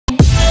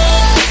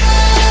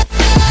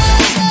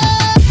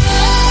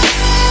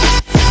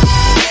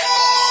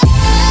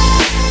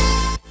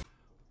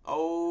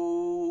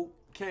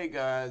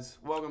guys,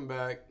 welcome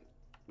back.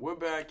 We're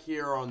back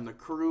here on the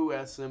Crew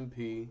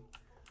SMP.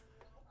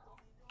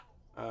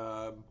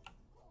 Uh,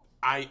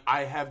 I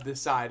have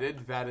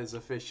decided that is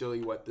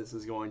officially what this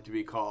is going to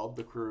be called,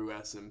 the Crew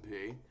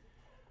SMP.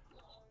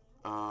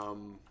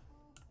 Um,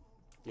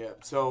 yeah.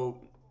 So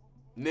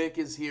Nick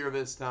is here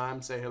this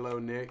time. Say hello,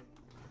 Nick.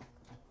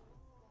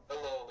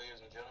 Hello,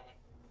 ladies and gentlemen.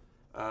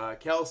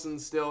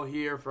 Kelsin's still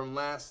here from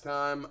last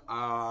time.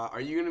 Are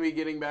you going to be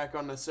getting back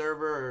on the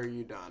server, or are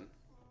you done?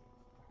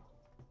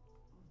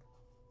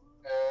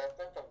 I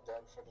think I'm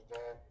done for the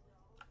day.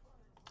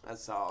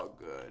 That's all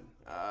good.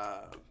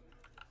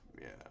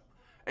 Yeah.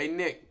 Hey,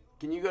 Nick,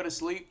 can you go to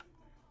sleep?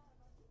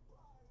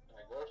 Can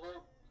I go to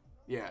sleep?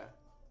 Yeah.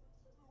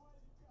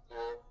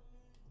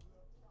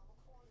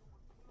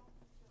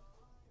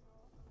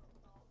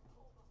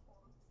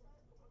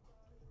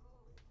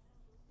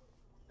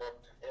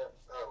 Yeah.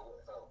 Hold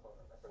on.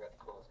 I forgot to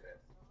close that.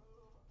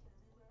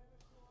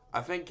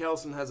 I think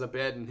Kelsin has a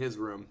bed in his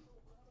room.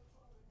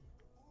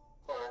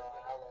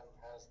 Alan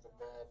has the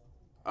bed.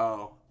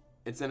 Oh,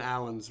 it's in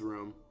Alan's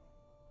room.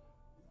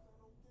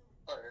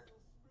 Alright.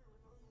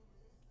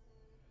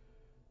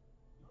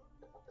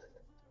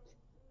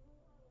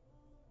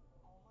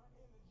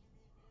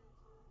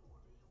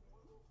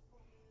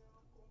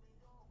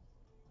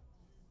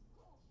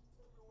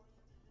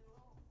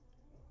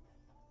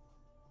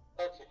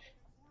 Okay.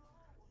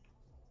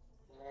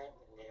 Yeah.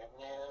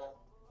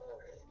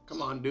 Alright.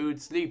 Come on,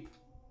 dude, sleep.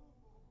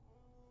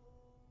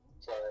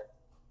 Sorry.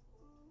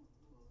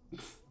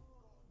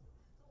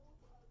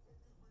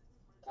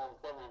 I'm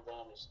coming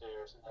down the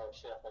stairs. Oh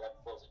shit, I forgot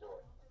to close the door.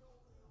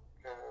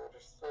 Go to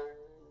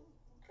sleep.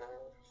 Go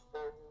to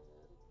sleep.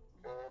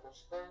 Go to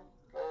sleep.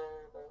 Go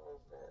to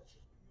bed.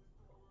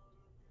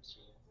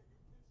 See.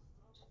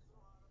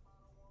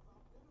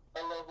 I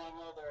love my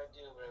mother, I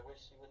do, but I wish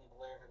she wouldn't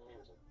blare her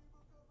music.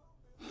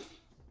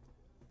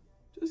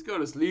 Just go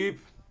to sleep.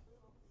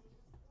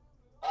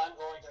 I'm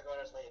going to go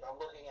to sleep. I'm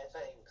looking at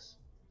things.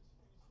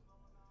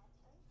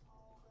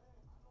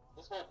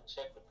 Let's go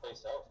check the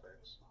place out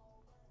first.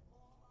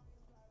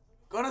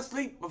 Go to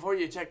sleep before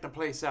you check the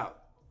place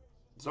out.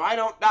 So I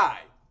don't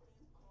die.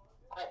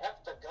 I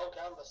have to go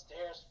down the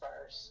stairs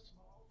first.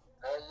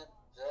 You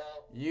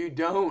don't. You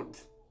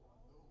don't.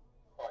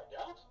 Oh, I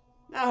don't?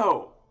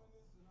 No.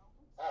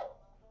 Oh.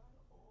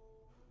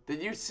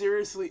 Did you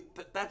seriously?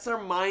 That's our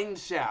mine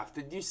shaft.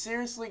 Did you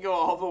seriously go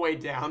all the way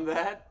down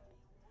that?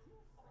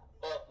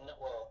 Well,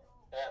 no,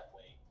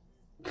 halfway.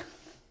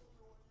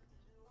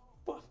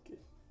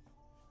 Fucking.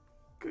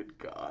 Good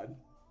God.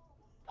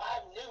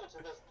 I'm new to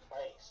this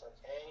place,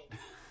 okay?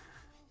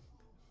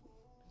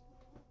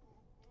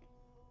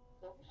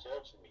 Don't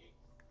judge me.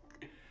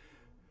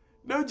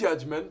 No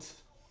judgment.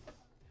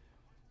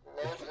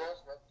 No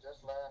judgment,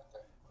 just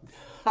laughter.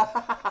 I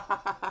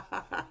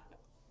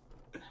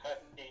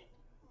mean,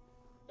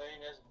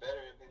 that's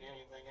better than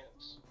anything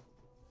else.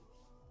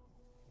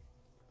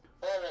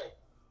 Alright.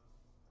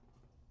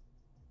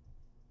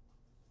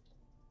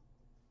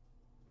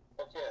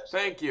 Okay. So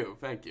Thank you.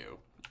 Thank you.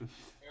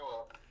 you're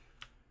welcome.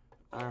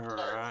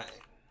 Alright.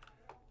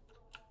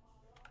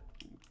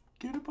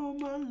 Get up on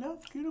my level.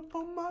 Get up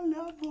on my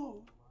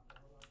level.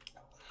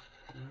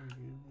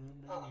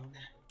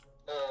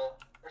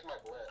 Where's my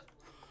glass?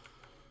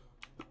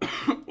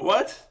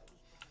 What?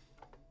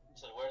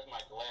 So where's my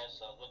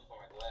glass? I was looking for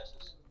my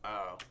glasses.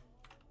 Oh.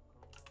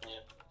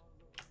 Yeah.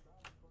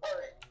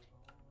 Alright.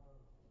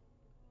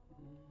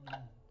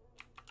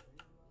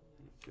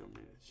 Feel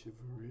me to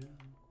shiver in.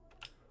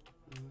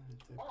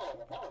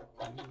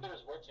 My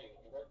computer's working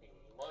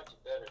much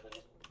better than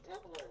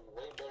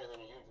way better than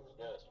it usually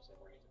does for some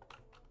reason.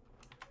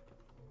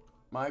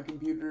 My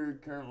computer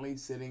currently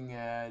sitting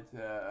at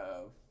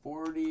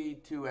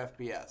 42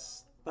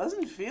 FPS.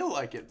 Doesn't feel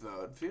like it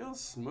though. It feels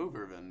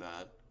smoother than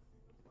that.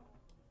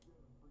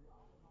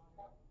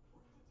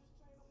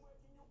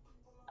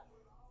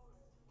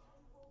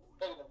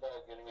 Thinking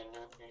about getting a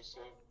new PC.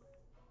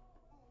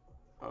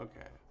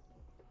 Okay.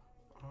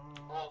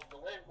 Well, the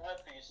way my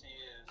PC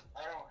is,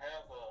 I don't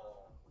have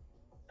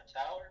a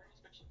tower, is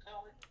what you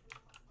call it.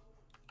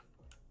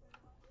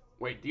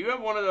 Wait, do you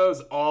have one of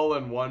those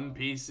all-in-one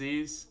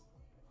PCs?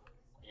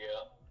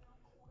 Yeah.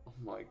 Oh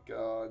my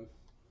god.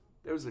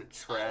 Those are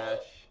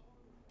trash.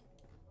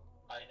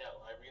 I know,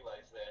 I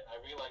realized that. I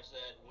realized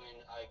that when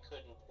I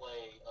couldn't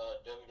play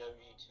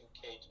WWE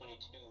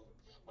 2K22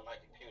 on my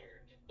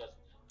computer because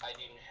I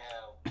didn't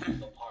have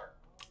the part.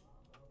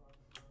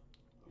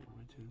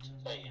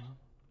 So yeah.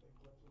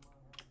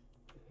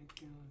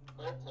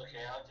 But it's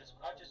okay. I'll just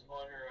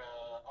order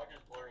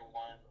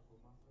one.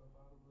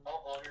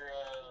 I'll order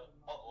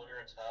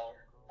a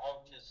tower.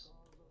 I'll just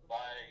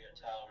buy a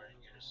tower and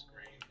get a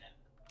screen and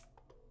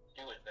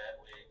do it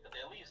that way. Because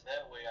at least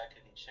that way I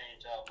can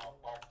change out my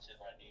parts if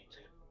I need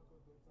to.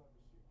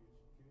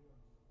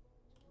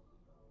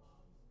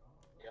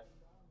 Yep.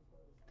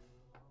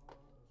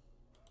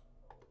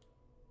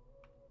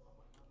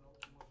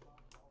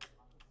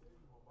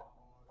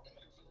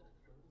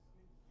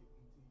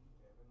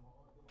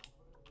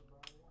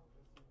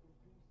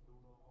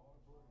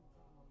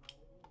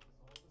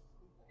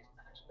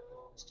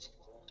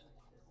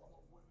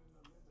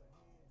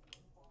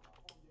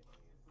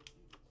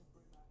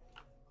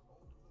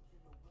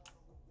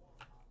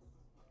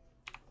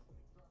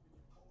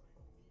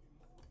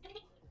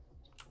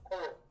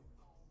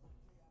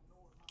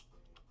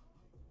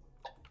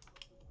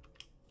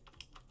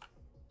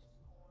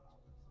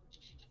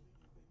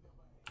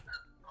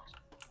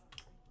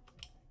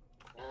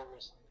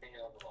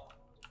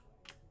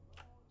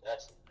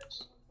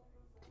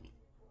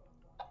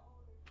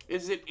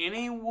 Is it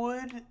any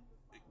wood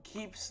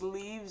keeps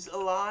leaves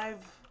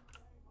alive?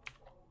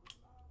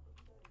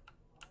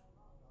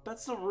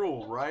 That's the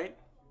rule, right?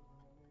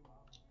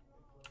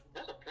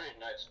 This is a pretty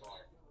nice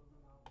farm.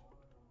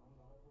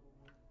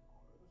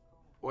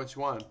 Which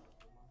one?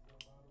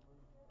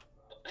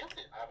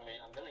 I mean,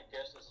 I'm gonna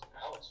guess this is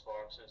Alex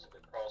farm since it's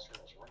across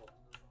from his room.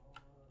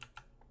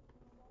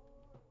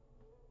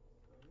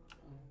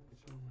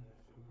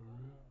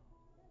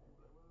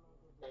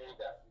 Yeah, you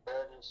got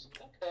gardens.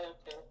 Okay.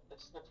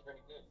 This looks pretty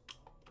good.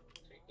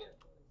 Pretty good.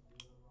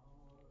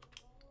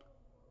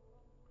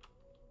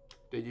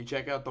 Did you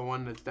check out the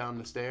one that's down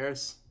the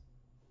stairs?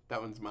 That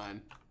one's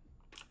mine.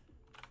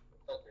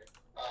 Okay.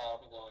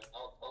 I'm going.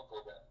 I'll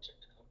go back and check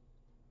it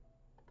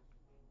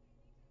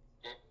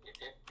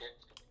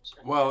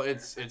out. Well,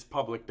 it's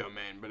public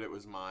domain, but it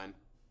was mine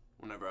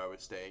whenever I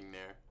was staying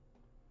there.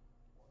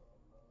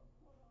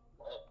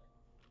 Well,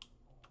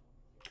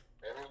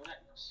 very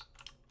nice.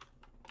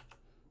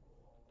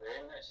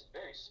 Very nice.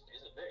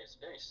 It's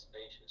very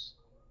spacious.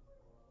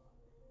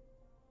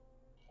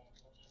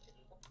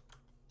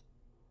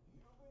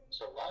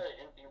 So a lot of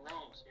empty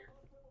rooms here.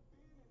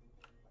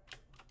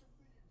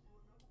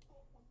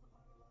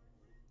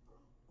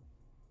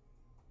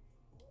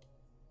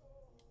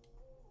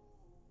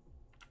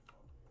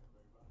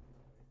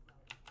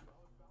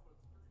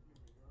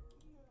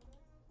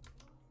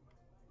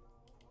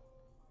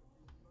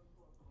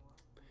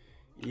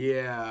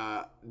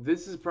 Yeah,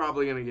 this is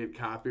probably going to get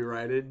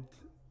copyrighted,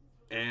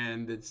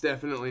 and it's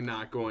definitely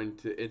not going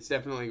to. It's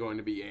definitely going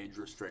to be age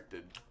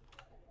restricted.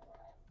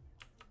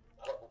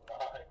 Oh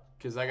my.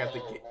 Because I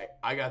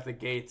got the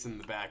gates in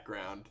the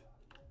background.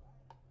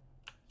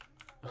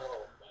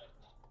 Oh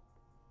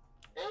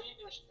my. Age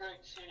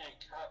restriction and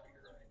copyright.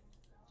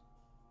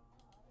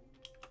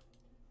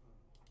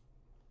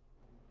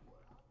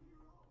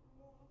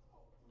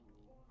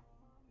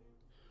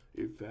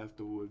 If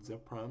afterwards I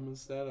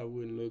promised that I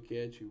wouldn't look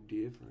at you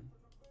different.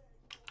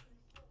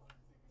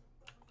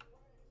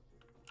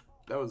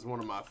 That was one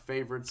of my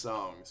favorite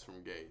songs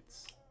from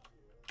Gates.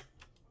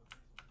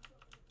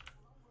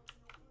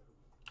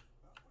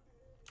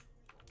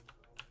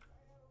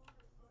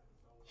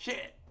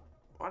 Shit!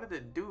 Why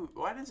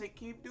does it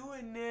keep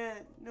doing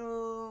that?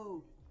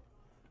 No!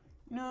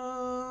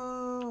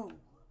 No!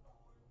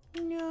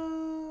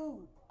 No!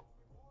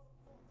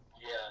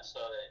 Yeah, I saw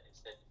that. It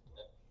said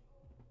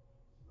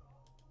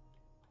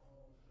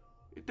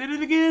It did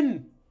it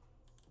again!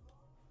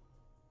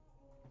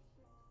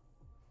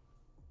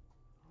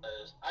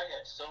 I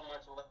had so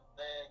much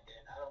lag,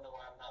 and I don't know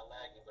why I'm not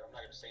lagging, but I'm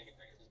not gonna say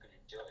anything. I'm just gonna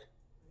enjoy it.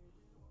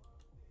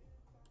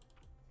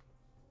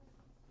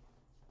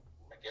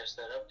 I guess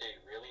that update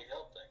really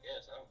helped. I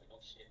guess I don't know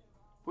shit.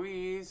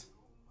 Please.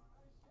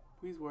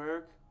 Please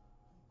work.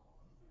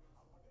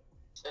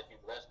 Said you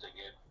left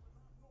again.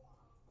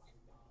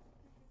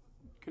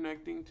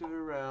 Connecting to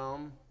the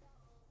realm.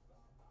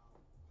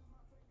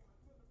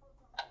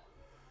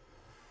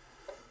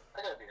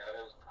 I gotta be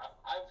honest.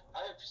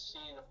 I've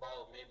seen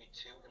about maybe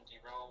 2 empty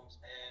rooms,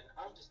 and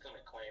I'm just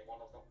gonna claim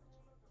one of them.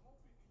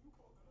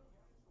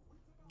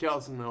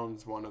 Kelsin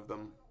owns one of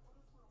them.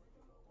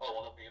 Oh,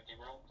 one of the empty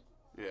rooms.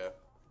 Yeah.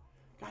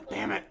 God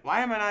damn it! Why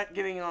am I not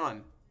getting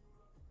on?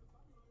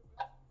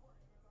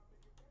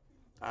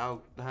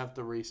 I'll have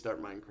to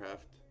restart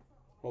Minecraft.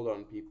 Hold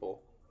on,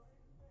 people.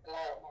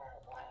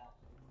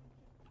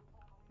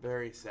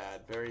 Very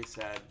sad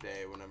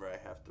day whenever I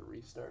have to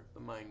restart the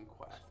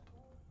Minecraft.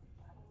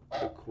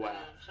 The quack.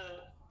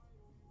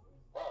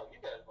 Wow, you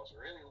guys must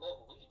really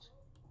love wheat.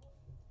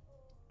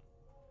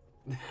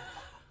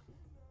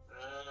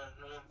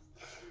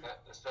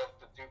 Not the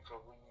substitute for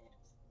weed.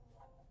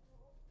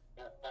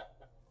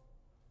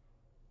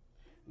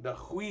 The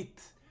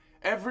wheat.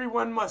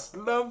 Everyone must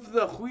love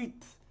the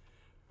wheat.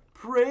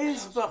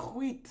 Praise the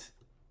wheat.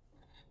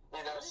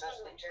 You know,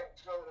 since we can't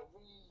grow the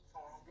weed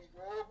farm, we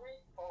grow a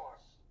weed farm.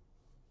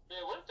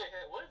 Yeah, what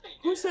if they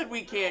Who said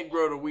we can't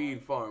grow the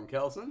weed farm,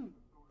 Kelsin?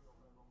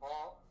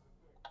 Huh?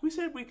 Who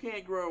said we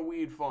can't grow a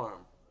weed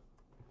farm?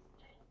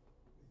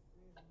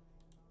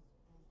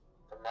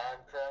 The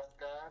Minecraft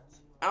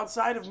gods?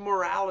 Outside of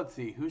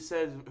morality, who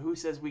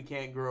says we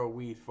can't grow a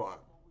weed farm?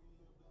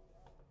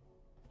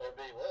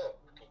 Nobody will.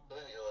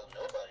 Completely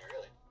nobody,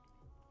 really.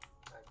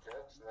 I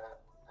guess not.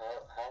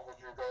 How would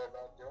you go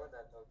about doing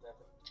that, though,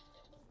 Devin?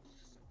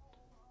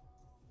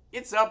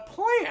 It's a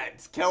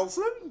plant,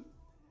 Kelsin.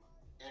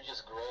 You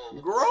just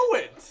grow. Grow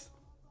it.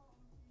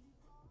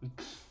 I'm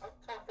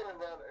talking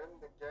about in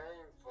the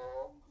game,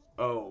 fool.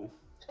 Oh.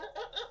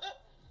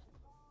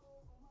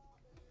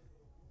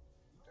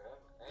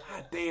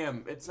 God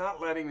damn, it's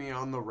not letting me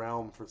on the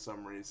realm for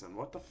some reason.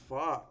 What the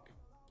fuck?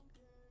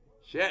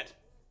 Shit.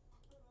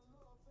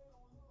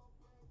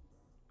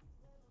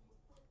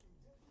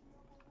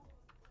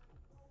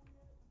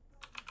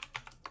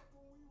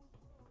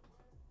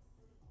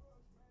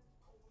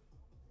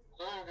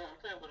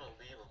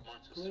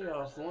 Play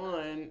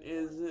offline.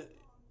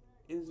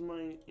 Is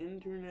my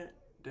internet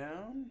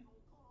down?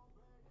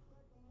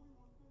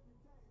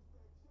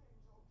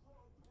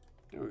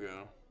 There we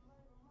go.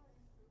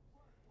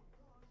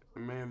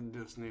 may have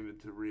just needed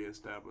to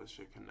reestablish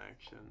a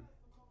connection.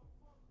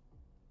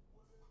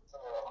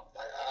 Oh,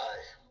 my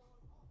eye.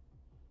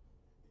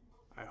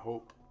 I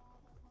hope.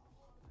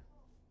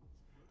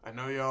 I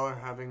know y'all are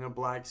having a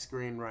black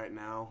screen right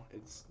now.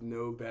 It's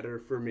no better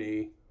for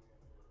me.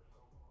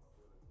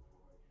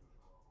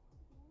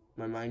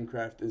 My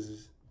Minecraft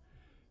is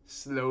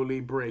slowly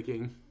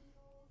breaking.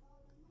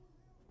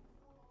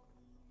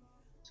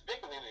 To be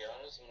completely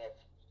honest,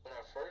 when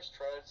I first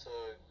tried to,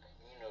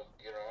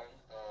 get on,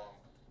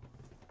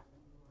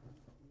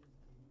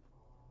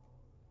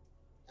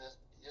 this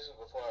is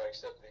before I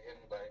accepted the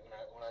invite.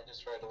 When I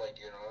just tried to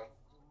get on,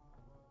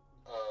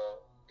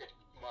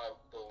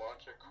 the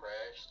launcher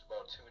crashed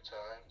about 2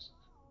 times,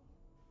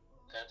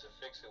 and to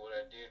fix it, what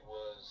I did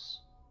was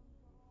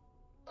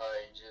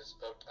I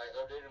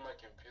updated my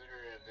computer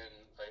and then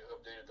I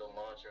updated the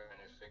launcher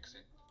and it fixed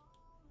it.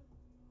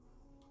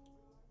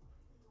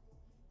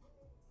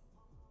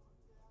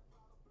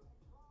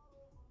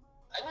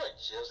 I know I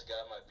just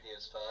got my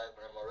PS5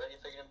 and I'm already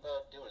thinking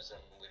about doing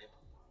something with it.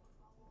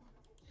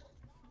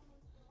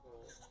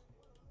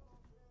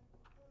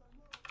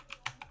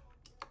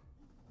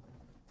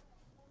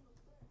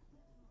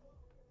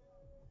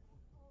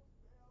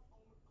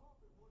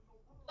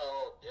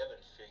 Oh,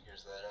 Devin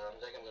figures that out. I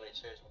think I'm gonna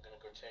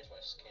go change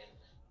my skin.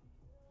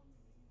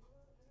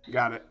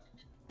 Got it.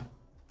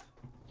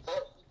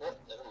 Oh,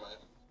 never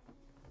mind.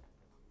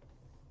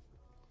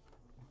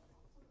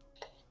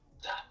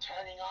 Stop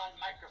turning on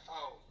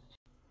microphone.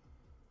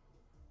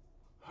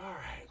 All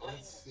right,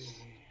 let's see.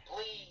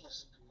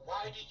 Please,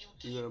 why do you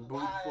keep? You gonna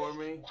boot for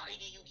me? Why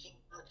do you keep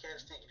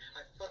broadcasting?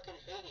 I fucking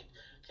hate it.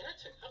 Can I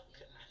turn?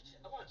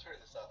 I want to turn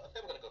this off. I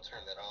think I'm gonna go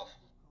turn that off.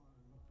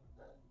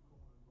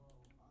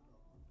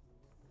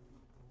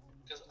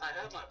 Because I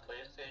have my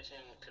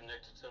PlayStation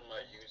connected to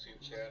my YouTube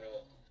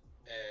channel,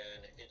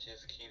 and it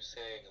just keeps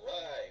saying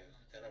live,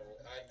 and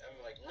I'm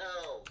like,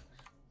 no,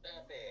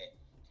 stop it.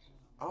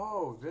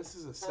 Oh, this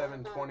is a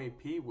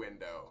 720p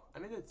window. I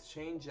need to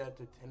change that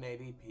to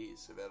 1080p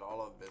so that all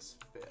of this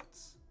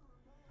fits.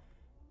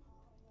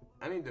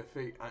 I need to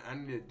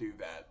do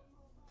that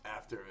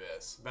after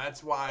this.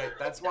 That's why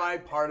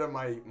part of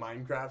my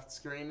Minecraft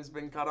screen has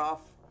been cut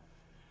off.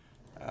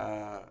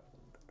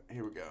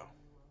 Here we go.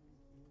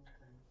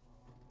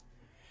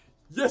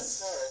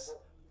 Yes!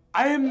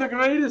 I am the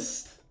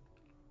greatest!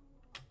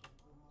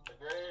 The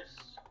greatest.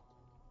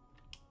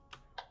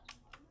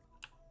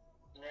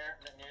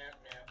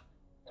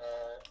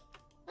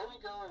 Let me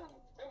go and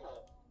film a.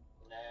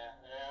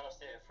 I'm gonna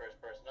stay in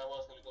first person. I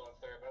was gonna go in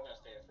third, but I'm gonna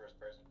stay in first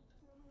person.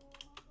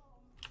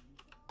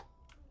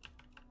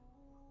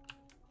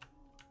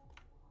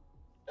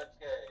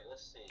 Okay,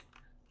 let's see.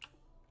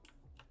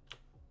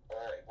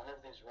 Alright, one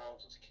of these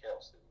rooms is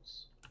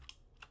Kelsin's.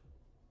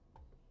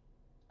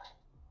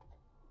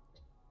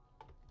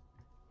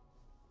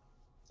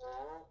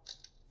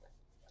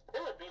 They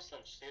would do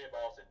some shit if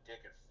I was a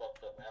dick and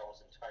fucked up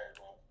Al's entire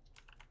room.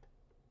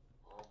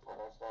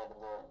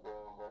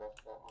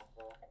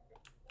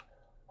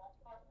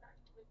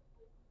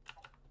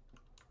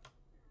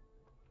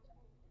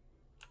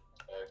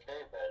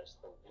 Okay, that is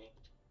the week.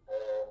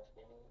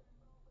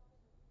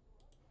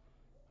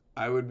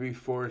 I would be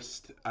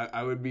forced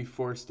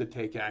to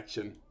take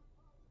action.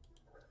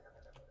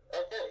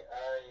 Okay,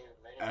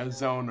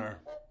 as owner.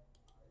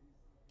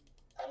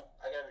 I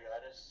gotta be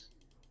honest.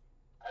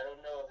 I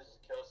don't know if this is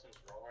Kelsin's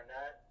room or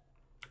not.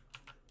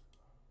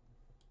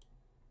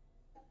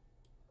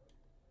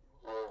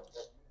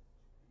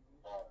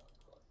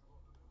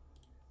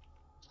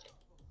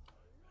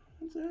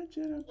 Such a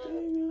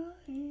big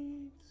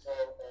lights.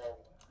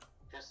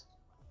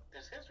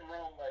 Is his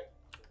room like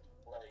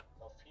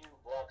a few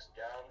blocks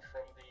down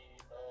from the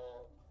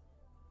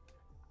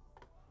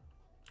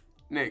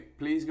Nick,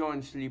 please go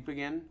and sleep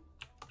again.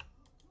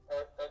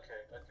 Okay.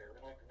 Let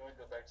me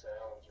go back to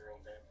Alan's room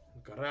then.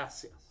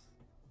 Gracias.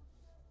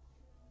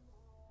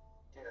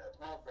 Yeah,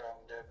 no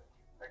problem, Devin.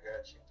 I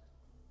got you.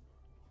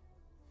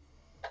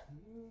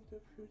 The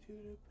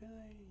future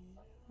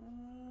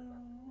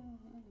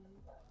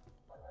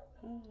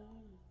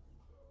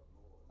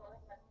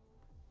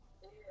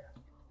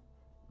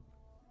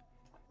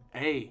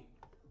Hey,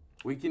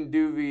 we can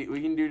do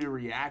the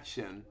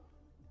reaction.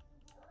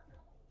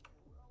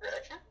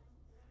 Reaction?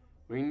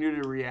 We can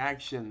do the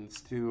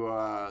reactions to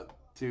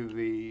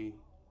the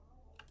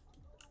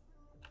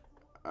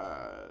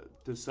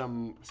to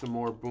some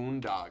more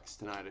Boondocks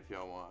tonight if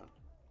y'all want.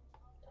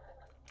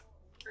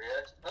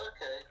 Reaction?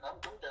 Okay, I'm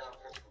down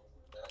for some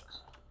Boondocks.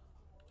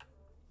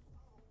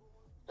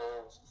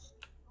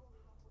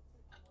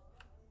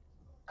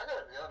 I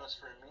gotta be honest,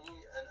 for me,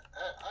 and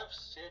I've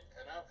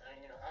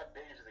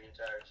binged the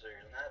entire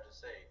series, and I have to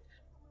say,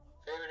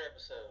 favorite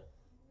episode,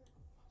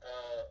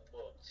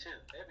 well,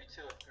 maybe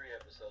 2 or 3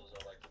 episodes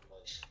I like the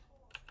most.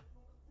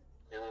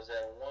 It was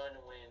that one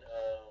when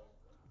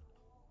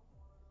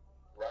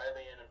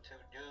Riley and them 2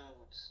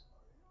 dudes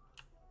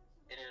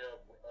ended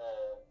up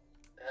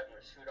having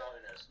a shootout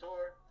in that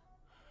store.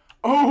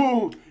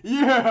 Oh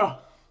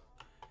yeah.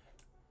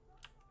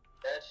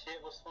 That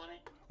shit was funny.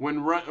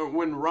 when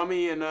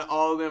Rummy and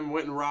all of them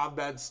went and robbed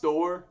that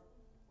store.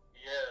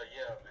 Yeah,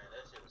 man,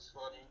 that shit was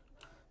funny.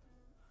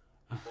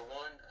 The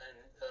one in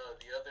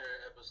the other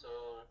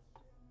episode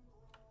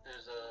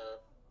is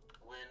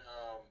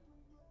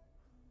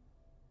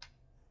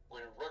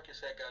when Ruckus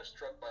had got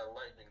struck by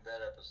lightning.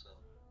 That episode.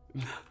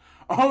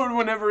 Oh, and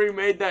whenever he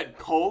made that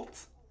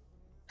Colt.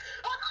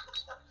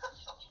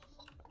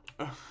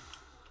 Got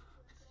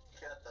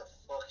the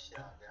fuck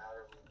shot out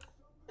of me.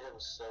 It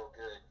was so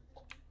good.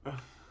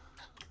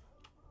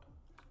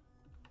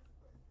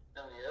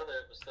 And the other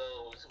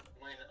episode was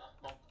when I'm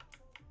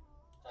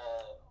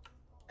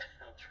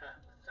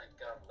trying to think.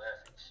 I'm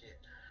laughing shit.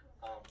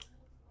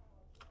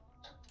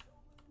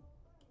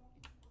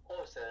 What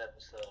was that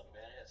episode,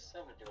 man? It had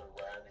something to do with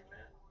Riley,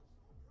 man.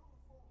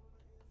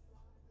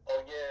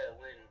 Oh yeah,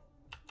 when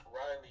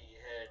Riley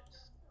had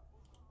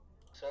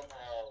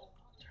somehow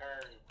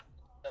turned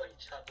selling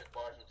chocolate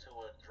bars into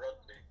a drug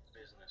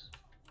business.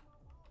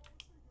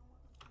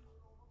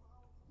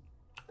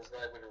 It's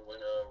like when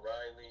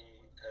Riley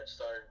had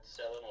started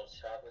selling those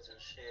chocolates and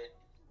shit.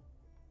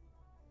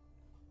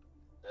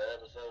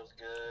 That episode was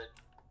good.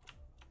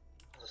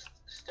 The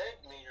steak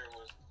meter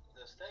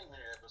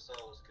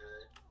episode was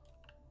good.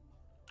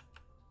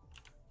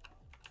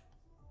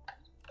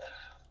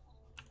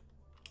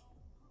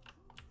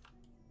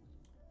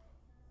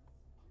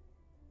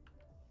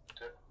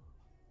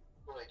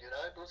 Wait, did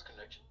I lose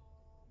connection?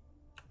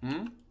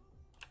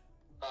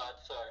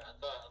 Sorry. I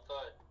thought.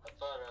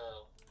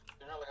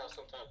 You know, like how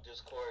sometimes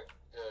Discord,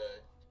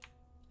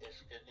 if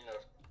it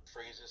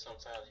freezes.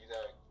 Sometimes you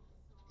gotta,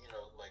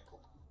 like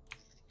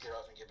get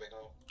off and get back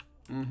on.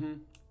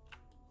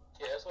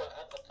 Yeah, that's what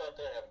I thought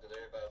that happened because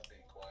everybody was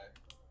being quiet.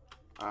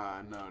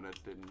 No,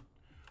 that didn't.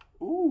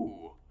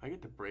 Ooh, I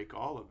get to break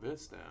all of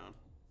this down.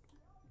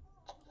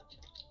 On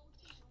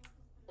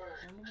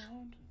the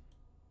mountain.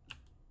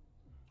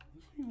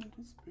 Is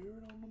the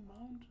spirit on the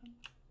mountain?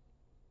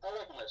 I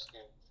like my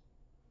skin.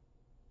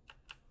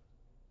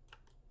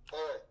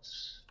 Alright,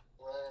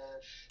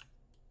 Flash.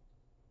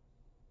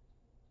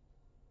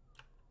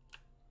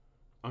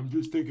 I'm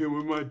just thinking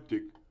with my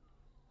dick.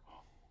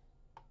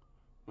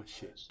 My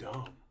shit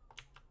dumb.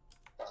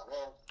 Oh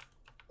man,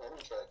 let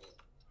me try again.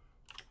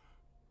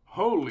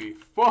 Holy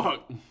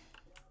fuck!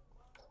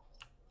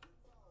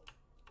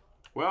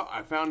 Well,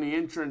 I found the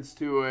entrance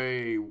to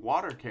a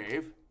water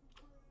cave.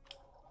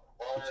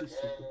 Which is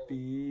super big.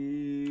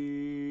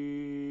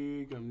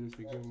 I'm just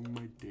thinking with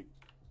my dick.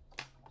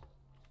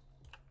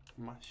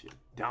 My shit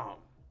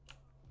dumb.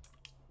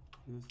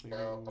 Just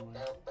thinking with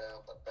my...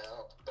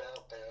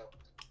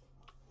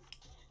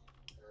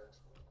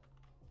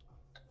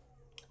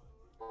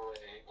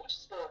 Wait,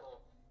 what's the...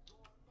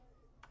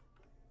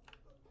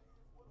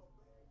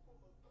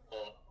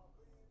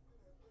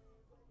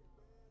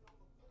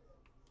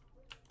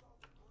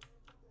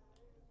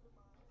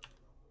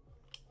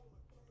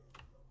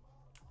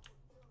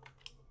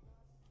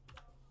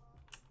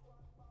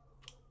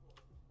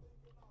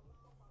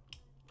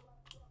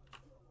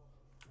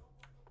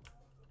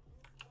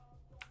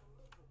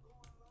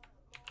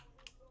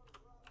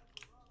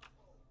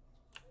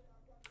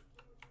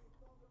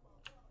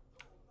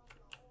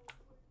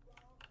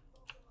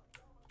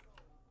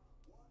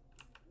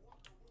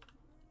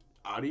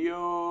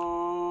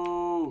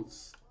 Adios!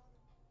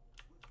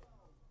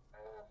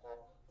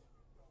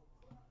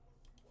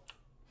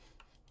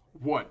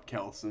 What,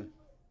 Kelsin?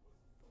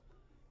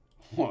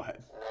 What?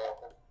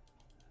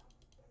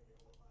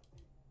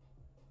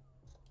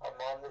 I'm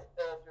on the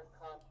edge of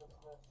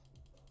consciousness.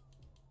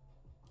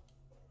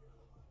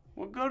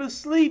 Well, go to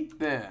sleep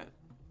then.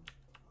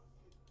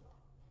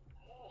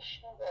 Oh,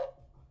 shut up.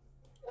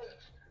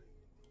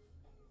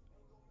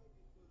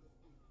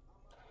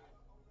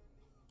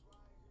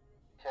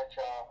 Catch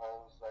y'all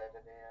hoes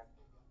later then.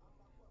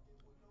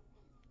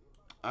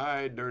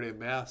 Alright, dirty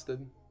bastard.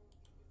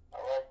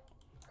 Alright.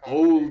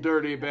 Old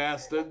dirty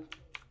bastard.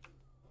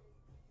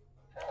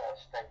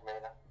 Stink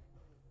meaner.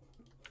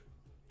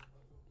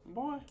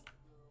 Boy.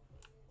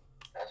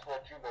 That's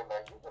what you look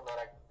like. You look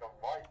like the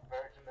white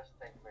version of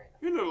Stink meaner.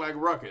 You look like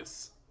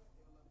Ruckus.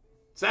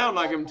 Sound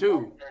like him too.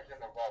 White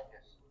version of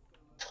Ruckus.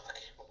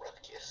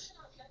 Ruckus.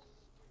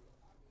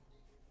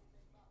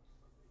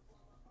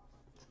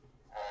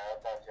 Alright, I'll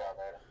talk to y'all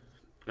later.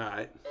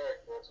 Alright.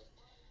 Alright, Kelsin.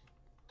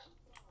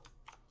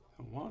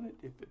 I want it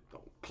if it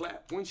don't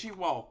clap when she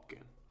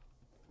walking.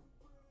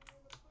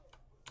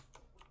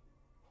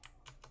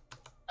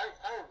 I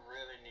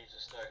really need to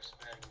start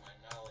expanding my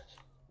knowledge.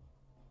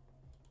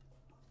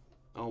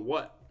 On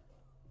what?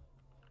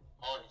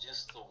 On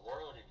just the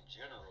world in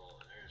general.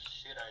 There's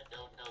shit I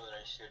don't know that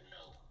I should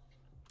know.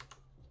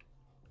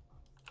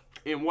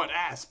 In what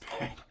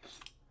aspect?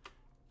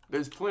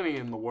 There's plenty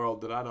in the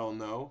world that I don't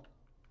know.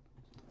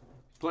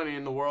 Plenty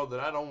in the world that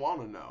I don't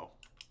want to know.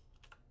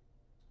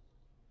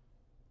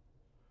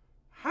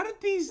 How did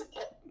these...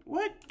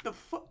 What the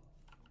fuck?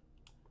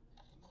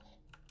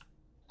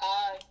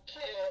 I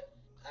can't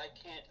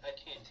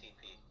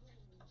TP.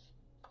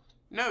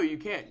 No, you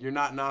can't. You're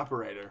not an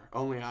operator.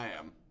 Only I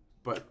am.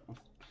 But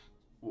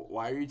why?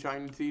 Why are you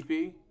trying to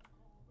TP?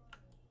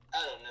 I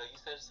don't know. You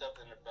said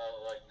something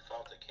about like you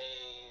found a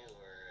cave,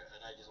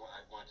 and I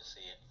wanted to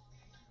see it.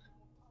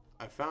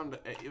 I found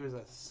it was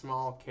a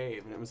small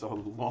cave, and it was a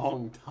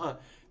long time.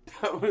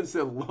 That was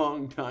a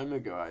long time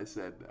ago. I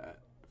said that.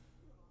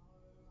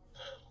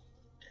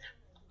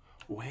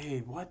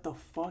 Wait, what the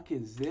fuck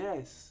is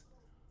this?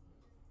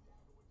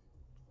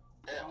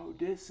 Bro,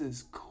 this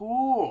is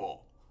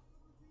cool.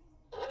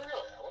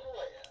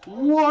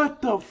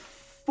 What the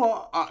fuck?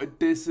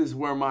 This is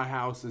where my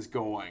house is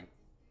going.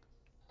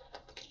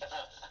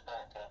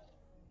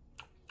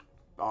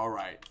 All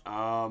right.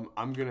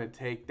 I'm gonna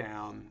take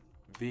down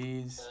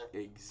these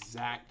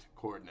exact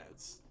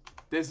coordinates.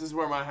 This is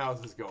where my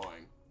house is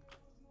going.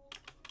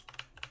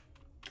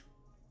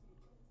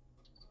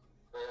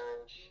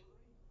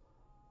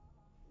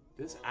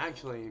 This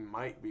actually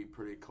might be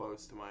pretty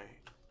close to my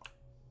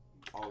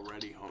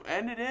already home.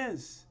 And it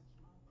is.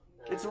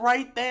 It's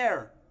right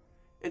there.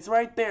 It's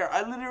right there.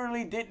 I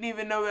literally didn't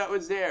even know that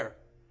was there.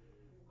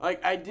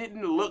 Like, I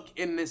didn't look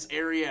in this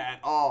area at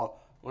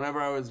all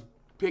whenever I was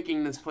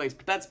picking this place.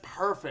 But that's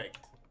perfect.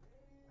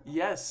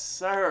 Yes,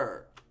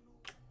 sir.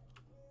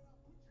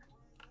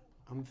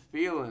 I'm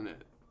feeling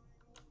it.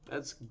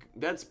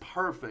 That's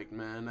perfect,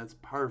 man. That's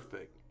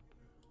perfect.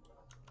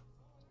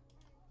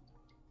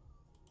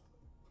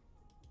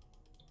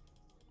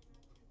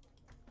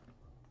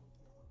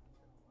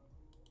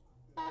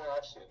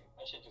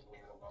 I should just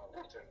leave it alone.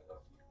 Let me turn it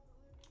off.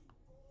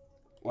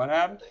 What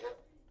happened?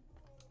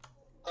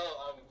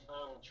 Oh,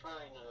 I'm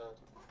trying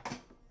to.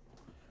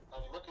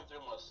 I'm looking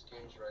through my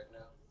skins right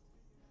now.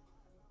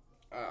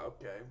 Oh,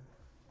 okay.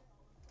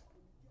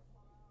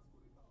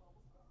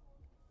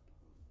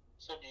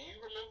 So, do you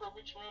remember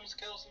which room's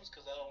Kelsin's?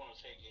 Because I don't want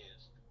to take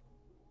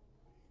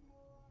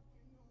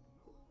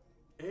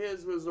his.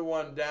 His was the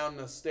one down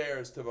the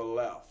stairs to the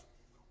left.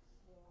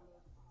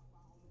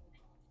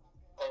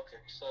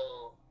 Okay,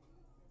 so.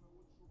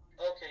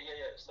 Okay,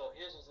 yeah. So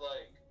his is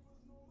like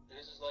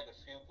a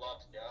few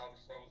blocks down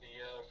from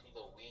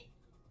the wheat.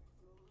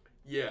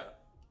 Yeah.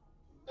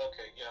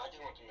 Okay, yeah. I just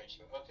want to make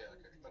sure. Okay.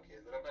 Then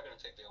I'm not gonna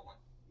take the other one.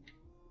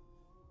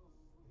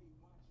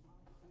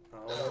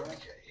 Alright.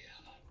 Okay.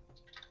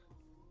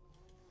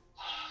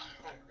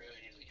 I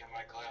really need to get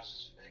my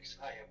glasses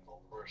fixed. I have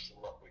the worst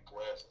luck with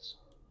glasses.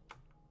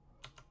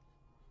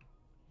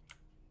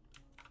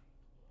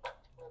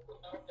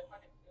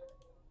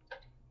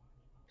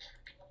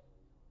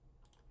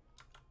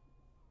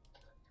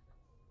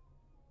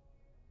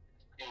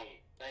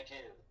 Thank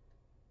you.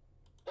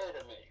 Wait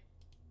a minute.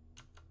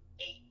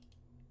 8.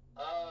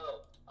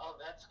 Oh,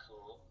 that's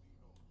cool.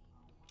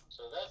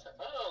 So that's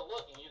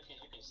look, and you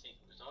can see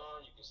who's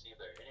on. You can see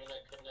their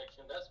internet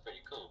connection. That's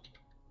pretty cool.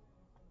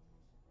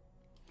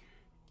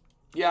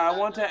 Yeah, I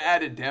want to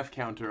add a death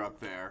counter up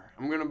there.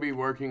 I'm gonna be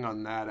working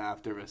on that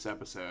after this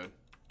episode.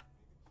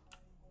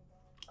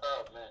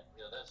 Oh man,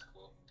 yeah, that's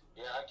cool.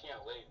 Yeah, I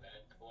can't wait, man.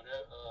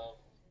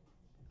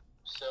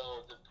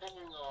 So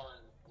depending on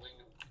when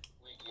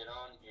we get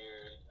on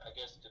here, I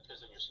guess it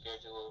depends on your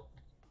schedule.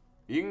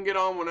 You can get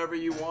on whenever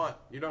you want.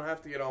 You don't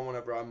have to get on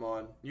whenever I'm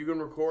on. You can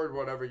record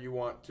whatever you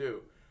want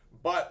too.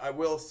 But I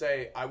will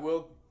say,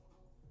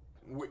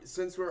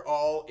 since we're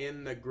all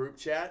in the group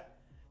chat,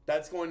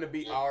 that's going to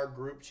be our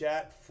group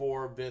chat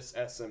for this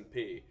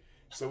SMP.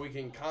 So we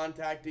can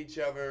contact each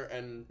other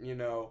and,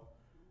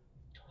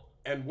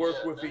 and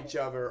work with each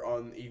other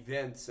on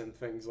events and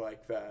things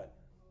like that.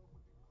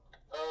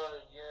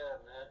 Yeah,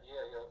 man.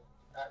 Yeah.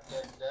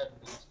 That'd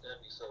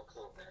be so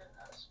cool, man.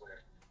 I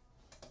swear.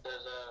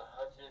 Because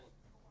I've been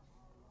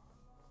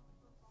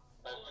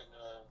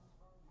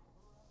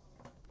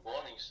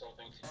wanting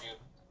something to do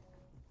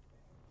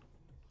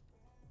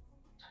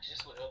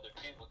just with other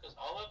people. Because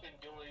all I've been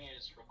doing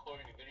is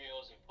recording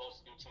videos and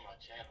posting them to my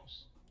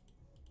channels.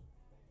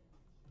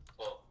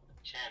 Well,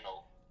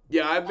 channel.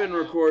 Yeah, I've been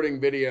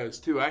recording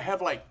videos too. I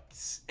have like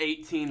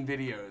 18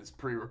 videos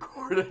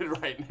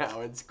pre-recorded right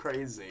now. It's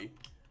crazy.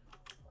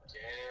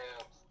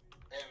 Damn.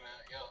 Hey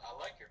man, yo, I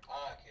like your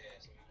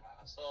podcast, man.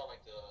 I saw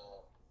like the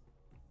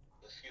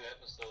few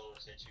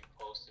episodes that you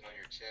posted on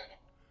your channel.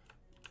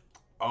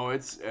 Oh,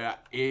 it's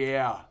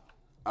yeah.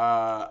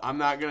 I'm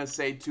not gonna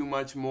say too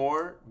much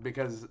more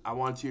because I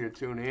want you to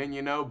tune in,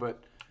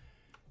 but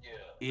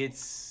yeah,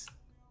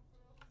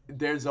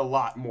 there's a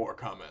lot more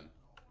coming.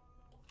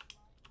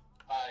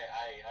 I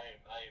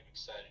am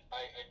excited.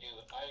 I do.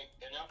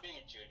 And I'm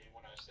being genuine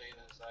when I say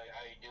this.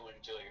 I do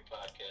enjoy your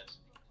podcast.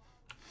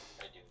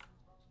 I do.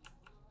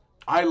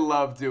 I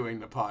love doing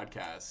the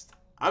podcast.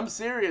 I'm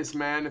serious,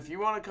 man. If you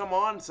want to come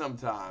on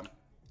sometime,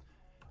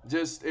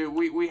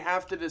 we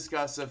have to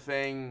discuss a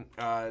thing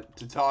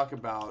to talk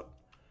about,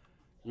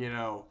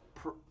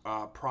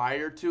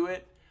 prior to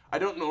it. I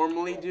don't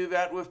normally do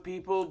that with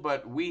people,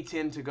 but we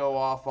tend to go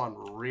off on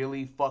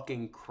really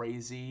fucking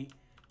crazy,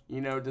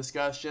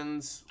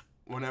 discussions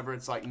whenever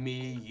it's like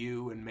me,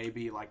 you, and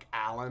maybe like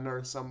Alan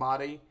or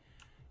somebody,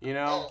 Oh,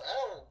 Alan,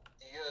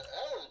 yeah,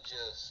 Alan's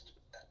just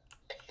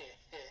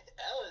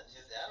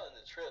Alan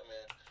the trip,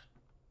 man.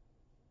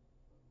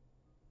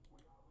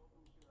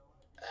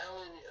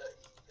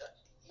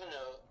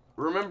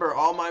 remember,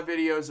 all my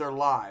videos are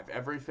live.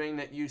 Everything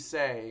that you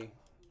say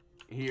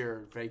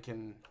here, they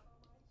can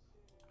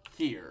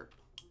hear.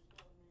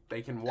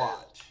 They can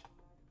watch.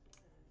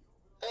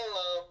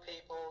 Hello,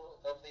 people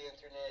of the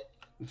internet.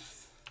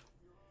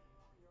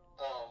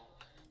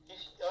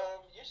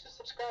 You should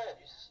subscribe.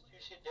 You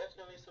should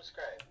definitely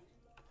subscribe.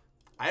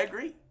 I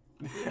agree.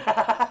 Subscribe.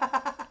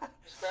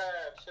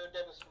 Show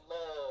Devin some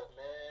love,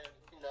 man.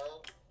 You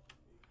know.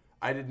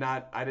 I did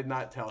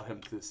not tell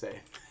him to say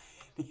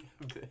any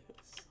of this.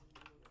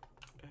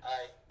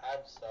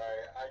 I'm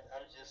sorry.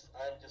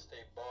 I'm just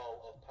a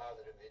ball of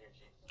positive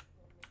energy.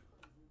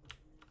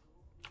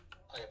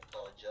 I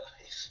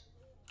apologize.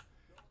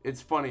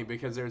 It's funny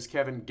because there's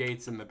Kevin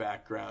Gates in the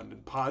background,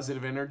 and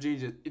positive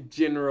energy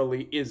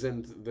generally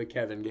isn't the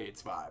Kevin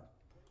Gates vibe.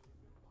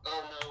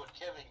 Oh no, with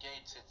Kevin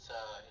Gates, it's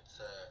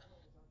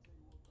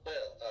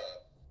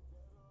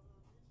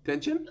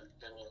Tension?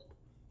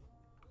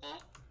 Hmm?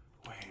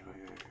 Wait.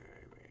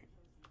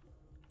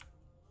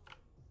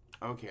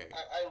 Okay.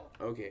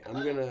 Okay, I'm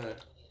gonna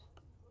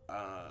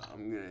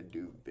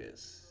do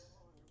this.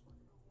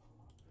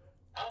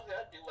 I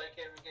do like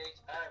Kevin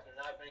Gates. I have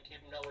not been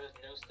keeping up with his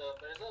new stuff,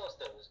 but his old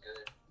stuff is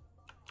good.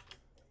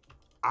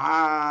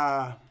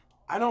 I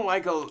don't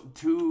like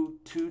too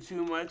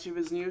much of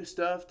his new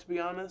stuff, to be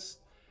honest.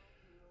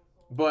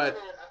 But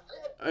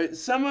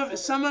some of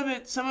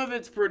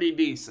it's pretty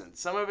decent.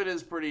 Some of it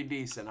is pretty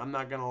decent. I'm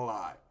not gonna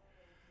lie.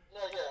 No,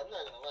 yeah, I'm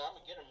not gonna lie. I'm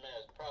gonna get him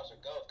as props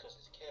of golf because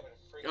it's Kevin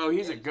freaking. Oh,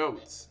 he's Gates, a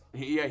goat.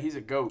 Yeah, he's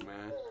a goat,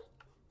 man.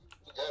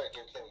 You gotta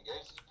give Kevin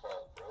Gates his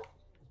props, bro.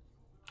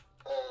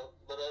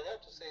 But I'd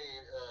have to say,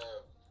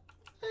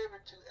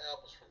 favorite 2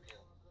 albums from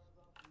him.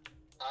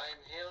 I'm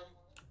Him,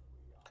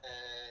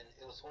 and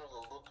it was one of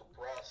the Luca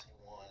Brasi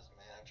ones,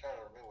 man. I'm trying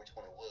to remember which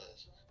one it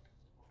was.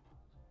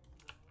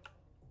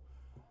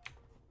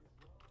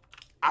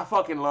 I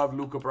fucking love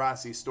Luca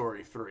Brasi's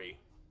Story 3.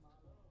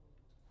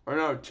 Or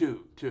no,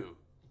 2.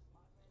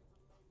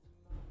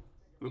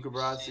 Luca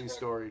Brasi's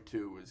Story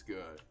 2 was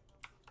good.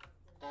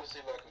 Let me see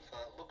if I can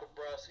find Luca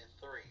Brasi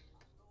 3.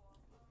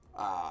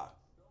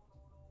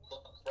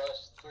 Luca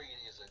Brasi 3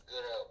 is a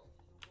good album.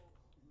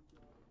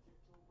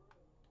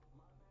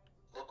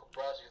 Luca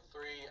Brasi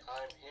 3,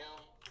 I'm Him,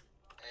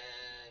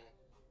 and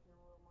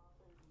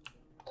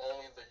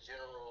Only the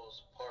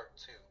Generals Part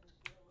 2.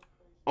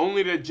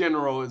 Only the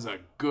General is a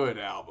good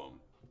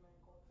album.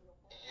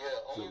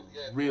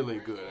 Yeah, really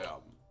good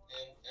album.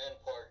 And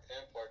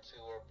part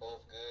 2 are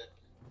both good.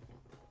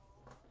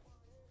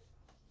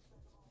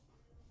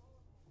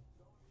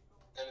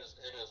 And his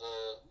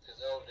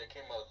album that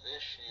came out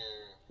this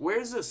year.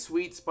 Where's the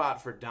sweet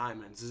spot for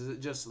Diamonds? Is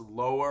it just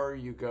lower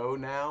you go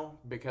now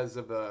because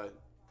of the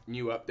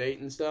new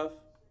update and stuff?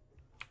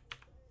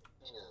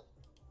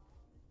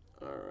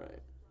 Yeah.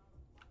 Alright.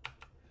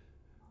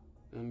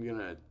 I'm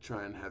gonna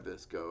try and have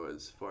this go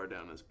as far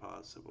down as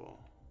possible.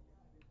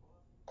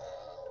 I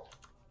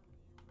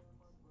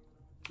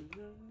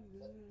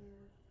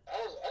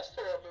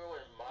still remember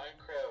when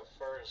Minecraft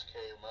first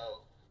came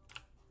out.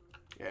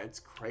 Yeah, it's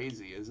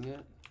crazy, isn't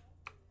it?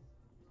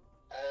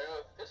 I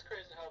know, it's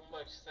crazy how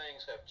much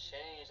things have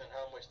changed and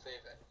how much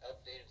they've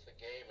updated the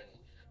game and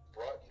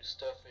brought new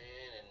stuff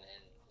in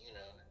and you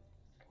know.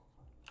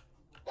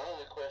 My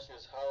only question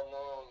is how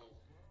long...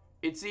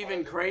 It's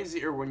even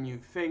crazier when you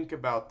think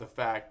about the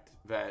fact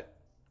that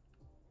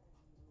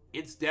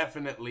it's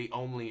definitely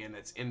only in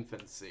its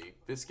infancy.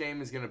 This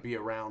game is going to be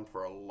around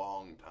for a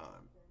long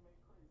time.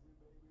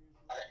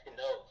 I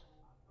know.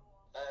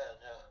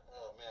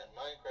 Oh man,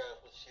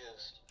 Minecraft was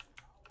just...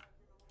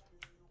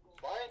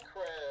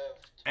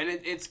 Minecraft... And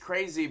it's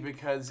crazy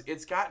because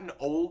it's gotten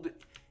old.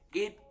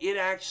 It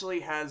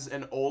actually has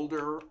an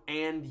older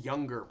and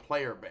younger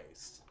player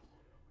base.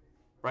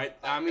 Right?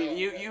 I mean,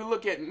 you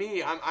look at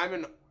me,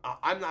 I'm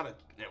not a...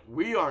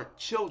 We aren't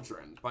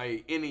children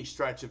by any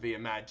stretch of the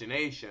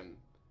imagination.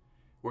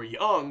 We're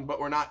young, but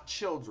we're not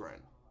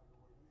children.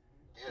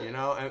 Yeah. You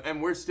know?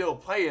 And we're still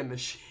playing the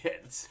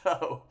shit,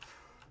 so...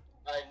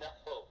 I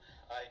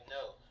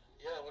know.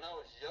 Yeah, when I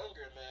was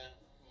younger, man,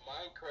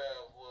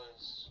 Minecraft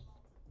was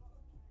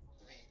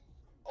the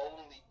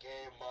only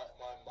game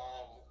my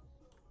mom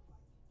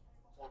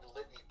would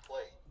let me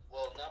play.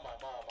 Well, not my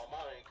mom. My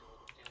mom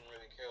didn't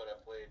really care what I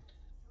played.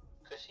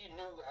 Because she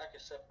knew I could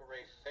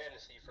separate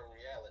fantasy from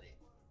reality.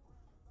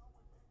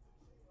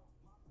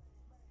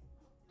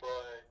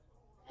 But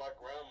my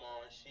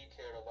grandma, she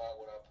cared a lot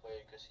what I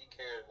played because she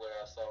cared what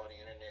I saw on the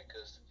internet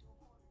because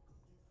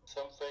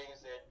some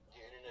things that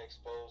the internet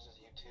exposes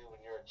you to when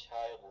you're a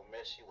child will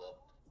mess you up.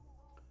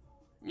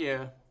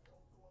 Yeah.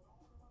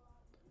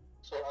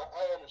 So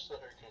I understood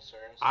her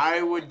concerns.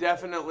 I would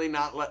definitely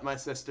not let my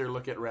sister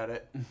look at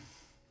Reddit.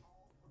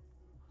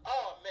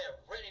 Oh man,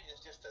 Reddit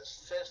is just a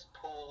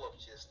cesspool of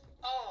just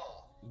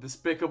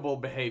despicable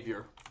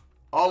behavior.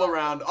 All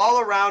around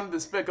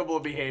despicable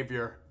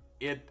behavior.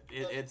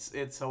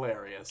 It's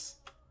hilarious.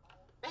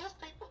 These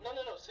people, no,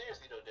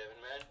 seriously though, Devin,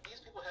 man, these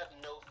people have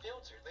no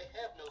filter. They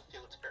have no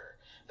filter.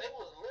 They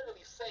will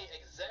literally say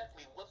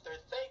exactly what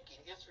they're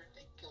thinking. It's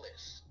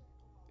ridiculous.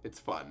 It's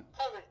fun.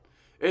 I mean,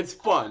 It's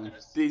fun.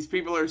 These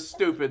people are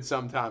stupid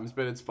sometimes,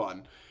 but it's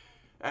fun.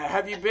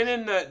 Have you been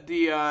in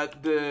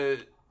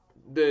the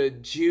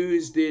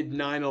Jews did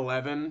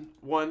 9/11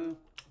 one?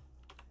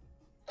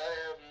 I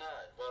have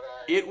not,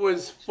 but It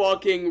was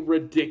fucking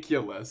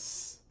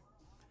ridiculous.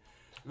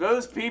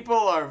 Those people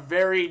are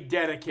very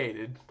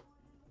dedicated.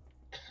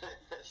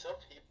 Some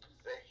people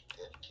very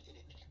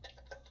dedicated.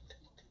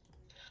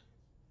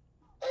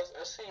 I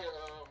see. I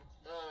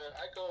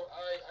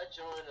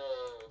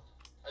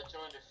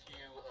joined a few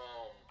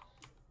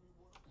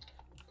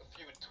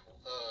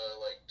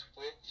like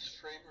Twitch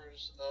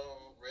streamers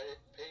Reddit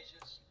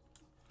pages,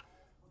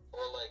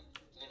 or like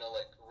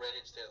like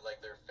Reddits that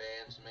like their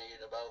fans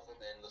made about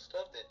them, and the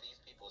stuff that these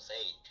people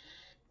say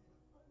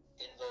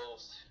in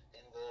those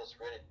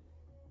Reddit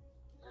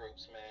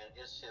groups, man,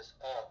 it's just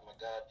oh my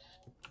god.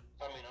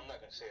 I mean, I'm not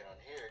gonna say it on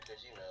here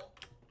because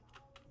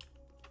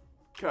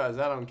Cause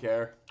I don't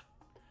care.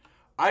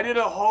 I did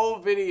a whole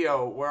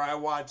video where I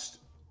watched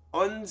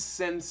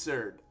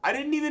uncensored. I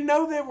didn't even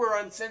know they were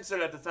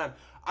uncensored at the time.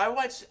 I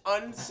watched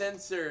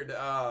uncensored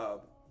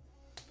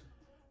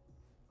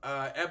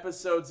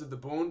episodes of the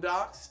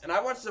Boondocks, and I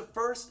watched the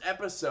first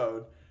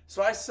episode,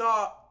 so I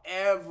saw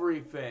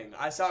everything.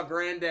 I saw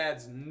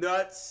Granddad's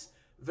nuts.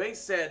 They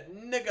said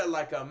nigga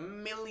like a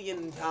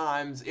million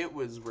times. It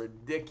was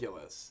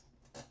ridiculous.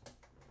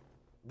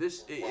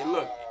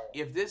 Look,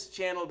 if this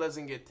channel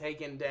doesn't get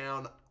taken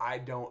down, I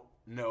don't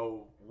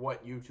know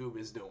what YouTube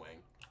is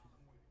doing.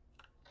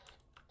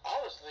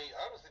 honestly,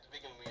 to be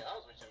completely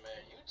honest with you,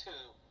 man,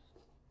 YouTube.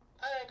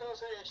 I ain't gonna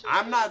say that shit.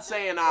 I'm not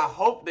saying I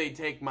hope they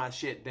take my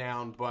shit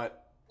down,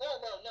 but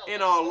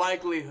in all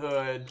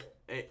likelihood,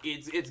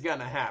 it's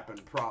gonna happen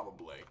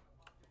probably.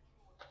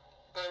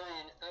 I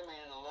mean,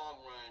 in the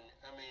long run,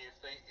 I mean,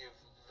 if they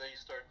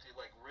start to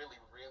like really,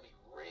 really,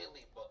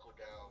 really buckle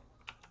down,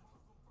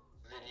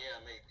 then yeah,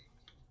 maybe.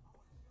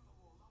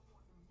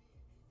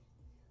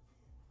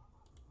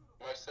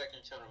 My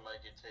second channel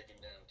might get taken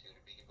down too,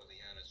 to be completely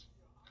honest.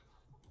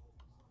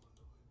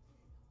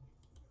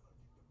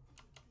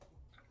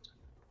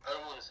 I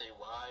don't want to say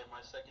why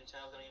my second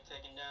channel's gonna get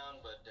taken down,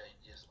 but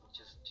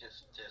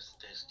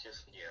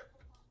yeah.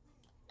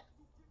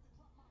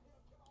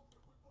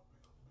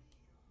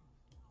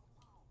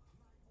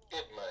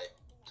 It might.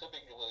 To be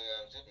completely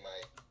honest, it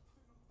might.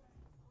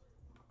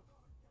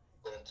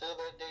 But until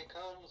that day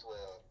comes,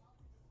 well,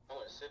 I'm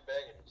gonna sit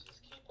back and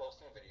just keep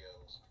posting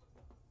videos.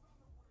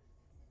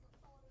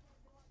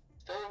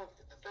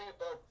 The thing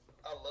about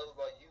I love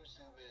about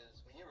YouTube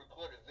is when you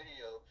record a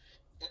video,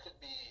 it could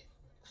be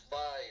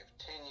 5,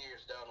 10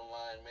 years down the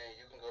line, man.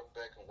 You can go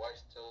back and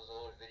watch those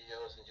old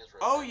videos and just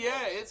remember. Oh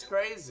yeah, it's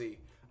crazy.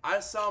 I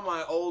saw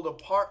my old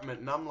apartment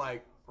and I'm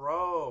like,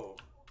 bro,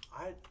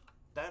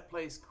 that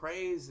place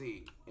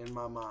crazy in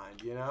my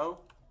mind, you know?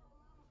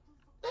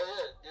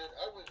 Oh yeah, dude.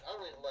 I went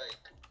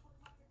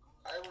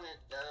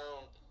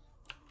down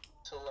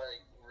to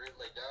like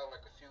down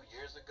like a few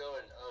years ago,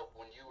 and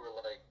when you were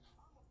like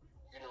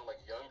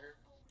like younger.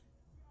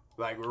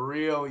 Like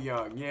real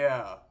young,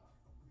 yeah.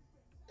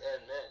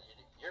 And man,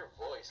 your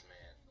voice,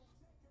 man.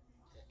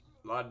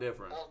 A lot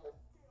different. I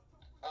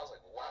was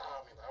like,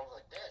 wow. I mean, I was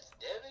like, that's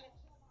Devin.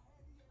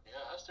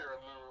 Yeah, I still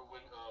remember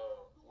when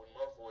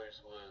my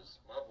voice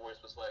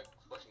was like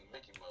fucking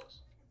Mickey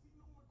Mouse.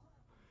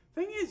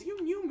 Thing is, you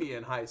knew me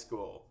in high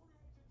school.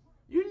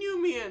 You knew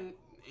me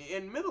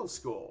in middle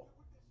school.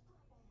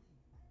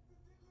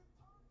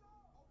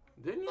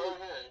 Didn't you? Oh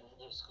yeah, in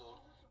middle school.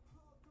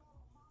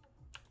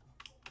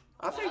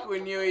 I think we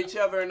knew each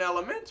other in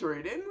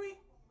elementary, didn't we?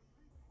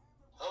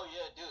 Oh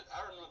yeah, dude.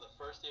 I remember the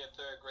first day of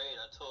third grade.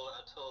 I told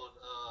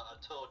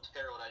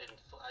Terrell I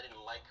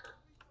didn't like her.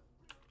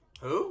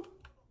 Who?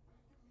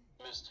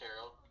 Miss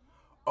Terrell.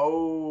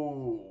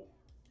 Oh.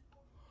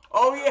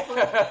 Oh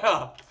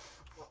yeah.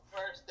 The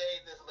first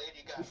day this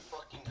lady got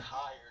fucking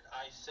hired,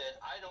 I said,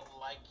 I don't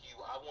like you.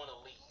 I want to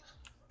leave.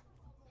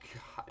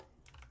 God.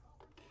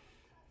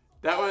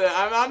 That was.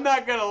 I'm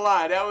not gonna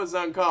lie. That was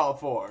uncalled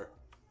for.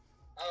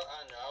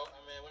 I know.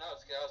 I mean, when I was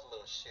a kid, I was a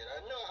little shit.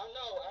 I know.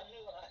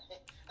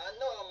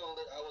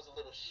 I was a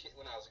little shit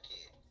when I was a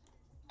kid.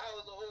 I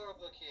was a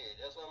horrible kid.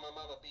 That's why my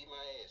mama beat my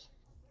ass.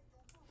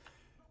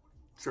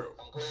 True.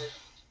 I'm glad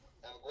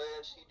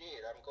she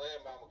did. I'm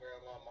glad my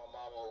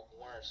mama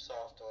weren't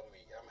soft on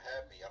me. I'm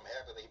happy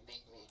they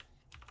beat me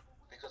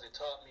because it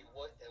taught me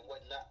what and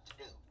what not to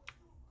do.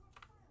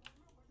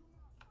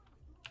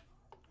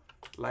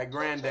 Like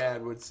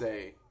Granddad would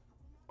say,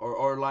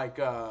 or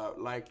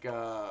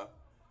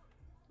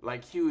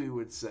like Huey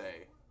would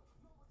say,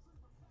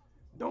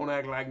 don't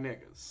act like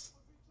niggas.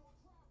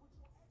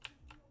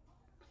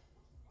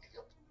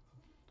 Yep.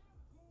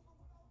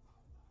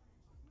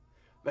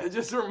 That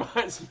just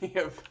reminds me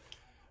of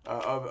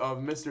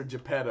Mr.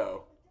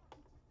 Geppetto.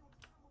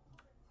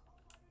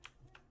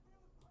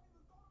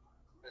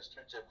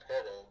 Mr.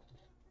 Geppetto.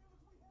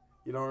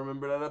 You don't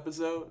remember that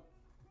episode?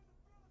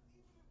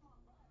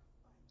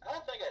 I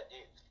don't think I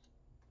did.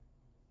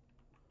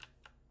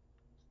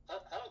 I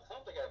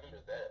don't think I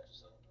remember that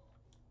episode.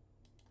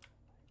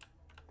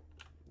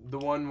 The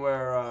one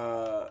where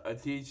a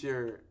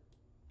teacher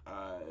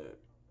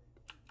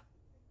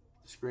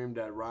screamed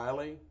at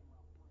Riley,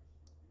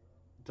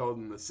 told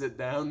him to sit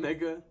down,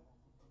 nigga.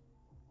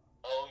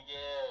 Oh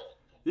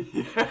Yeah.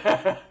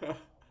 yeah.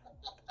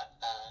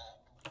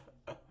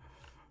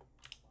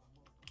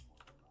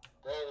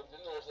 Bro, then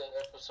there was that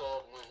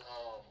episode when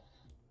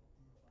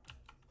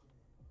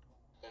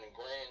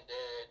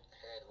Granddad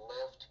had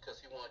left because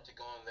he wanted to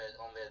go on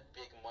that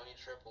big money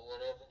trip or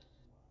whatever,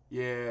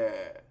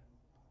 Yeah.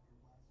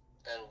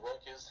 and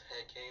Ruckus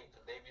had came to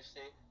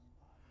babysit.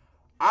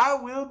 I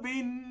will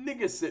be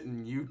nigga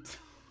sitting you.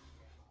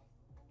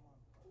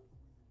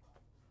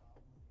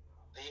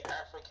 The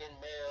African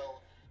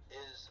male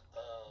is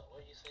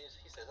what he says?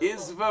 He says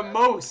Is the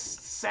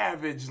most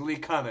savagely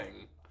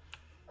cunning.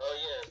 Oh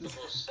yeah, it's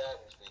the most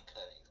savagely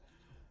cunning.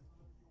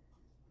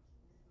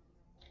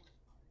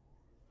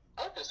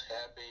 I'm just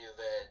happy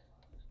that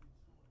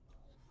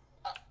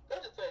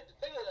that's the thing. The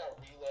thing that I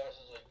realize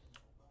is like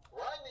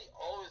Riley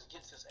always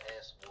gets his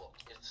ass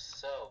whooped. It's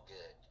so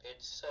good.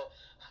 It's so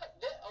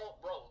that oh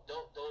bro, that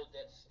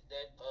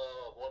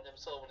one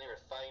episode when they were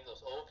fighting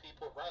those old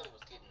people, Riley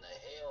was getting the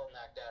hell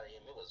knocked out of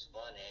him. It was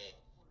funny.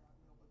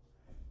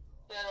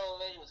 That old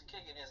lady was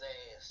kicking his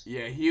ass.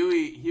 Yeah,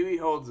 Huey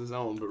holds his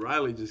own, but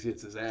Riley just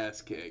gets his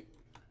ass kicked.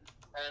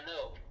 I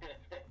know.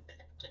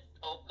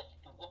 Old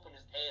lady whooping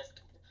his ass,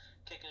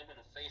 kicking him in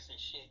the face and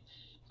shit.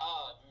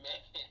 Oh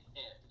man.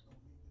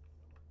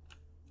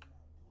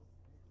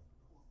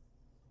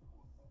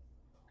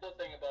 Good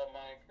thing about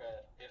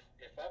Minecraft, if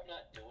I'm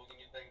not doing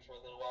anything for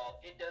a little while,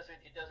 it doesn't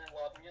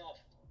log me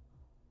off.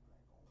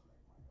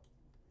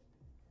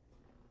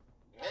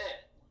 Man,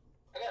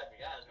 I gotta be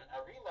honest, man. I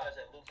realize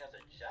that Luke has a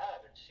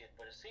job and shit,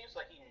 but it seems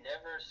like he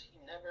never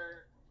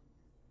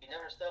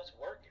stops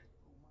working.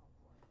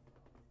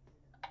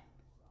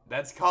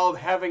 That's called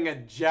having a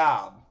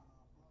job.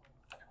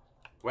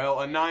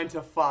 Well, a 9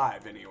 to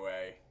 5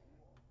 anyway.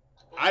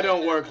 I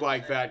don't work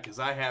like that because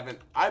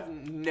I've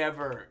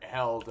never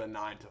held a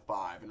 9 to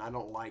 5, and I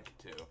don't like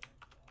to.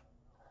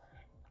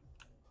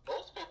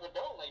 Most people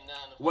don't like 9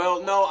 to 5.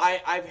 Well, no,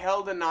 I've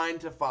held a 9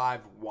 to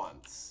 5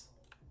 once.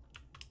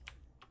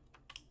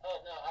 Oh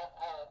no,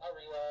 I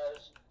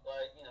realize,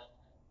 like,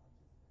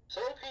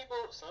 some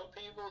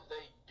people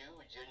they do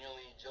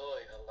genuinely enjoy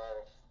a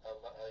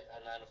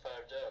 9 to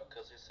 5 job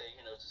because they say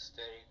it's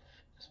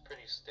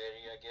pretty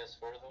steady, I guess,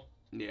 for them.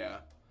 Yeah.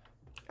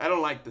 I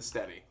don't like the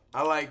steady.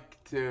 I like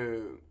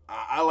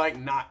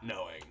not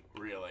knowing,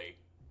 really.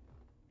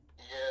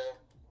 Yeah,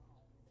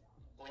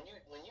 when you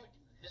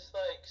it's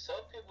like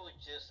some people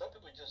just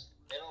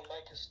they don't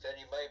like a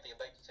steady life. They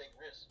like to take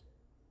risks.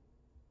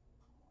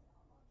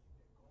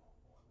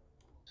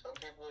 Some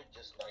people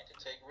just like to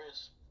take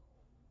risks.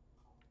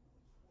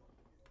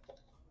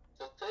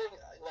 The thing,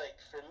 like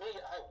for me,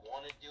 I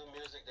want to do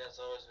music. That's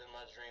always been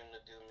my dream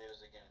to do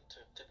music. And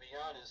to be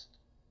honest,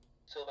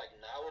 so like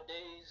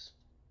nowadays,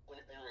 when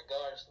in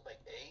regards to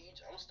like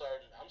age, I'm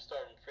starting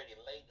pretty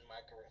late in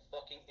my career.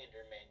 Fucking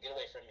Enderman, get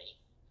away from me.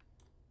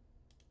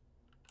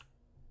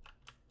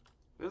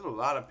 There's a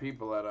lot of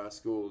people at our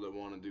school that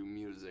want to do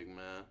music,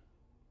 man.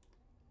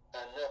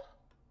 I know.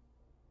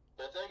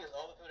 The thing is,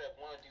 all the people that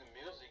want to do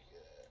music,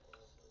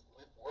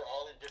 we're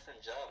all in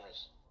different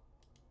genres.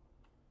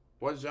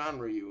 What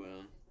genre you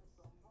in?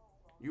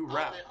 You I'm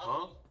rap, in, I'm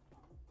huh?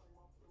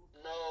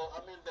 in, no,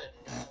 I'm in that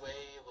new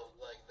wave of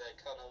like that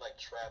kind of like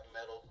trap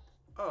metal.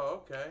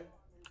 Oh, okay.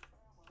 Yeah,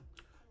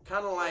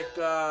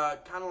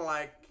 Kind of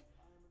like.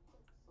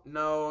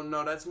 No,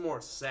 no, that's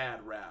more sad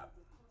rap.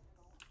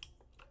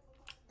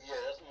 yeah,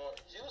 that's more.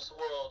 Juice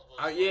World was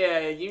like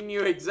Yeah, you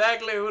knew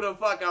exactly who the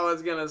fuck I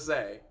was gonna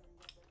say.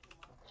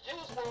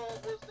 Juice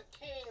World was the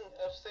king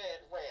of sad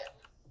rap.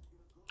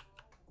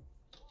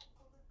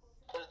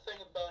 But the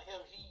thing about him,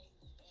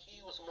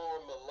 he was more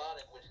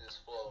melodic with his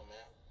flow,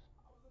 man.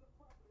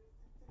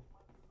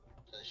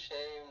 It's a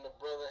shame the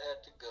brother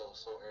had to go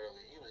so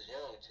early. He was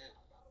young too.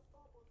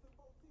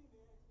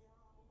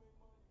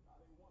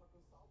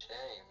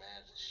 Shame,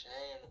 man. It's a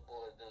shame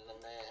the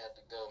man had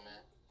to go,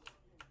 man.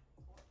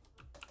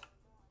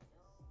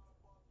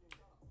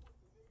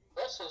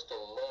 My sister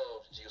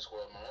loves Juice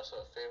WRLD, man. That's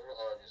her favorite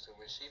artist. And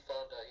when she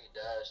found out he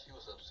died, she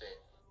was upset.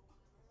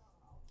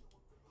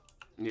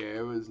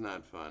 Yeah, it was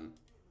not fun.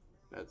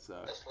 That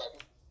sucked. That's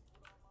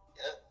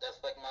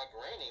like my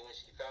granny when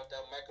she found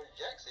out Michael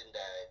Jackson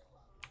died.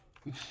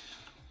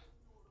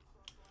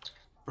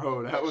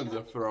 Bro, that Like one's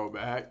a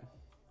throwback.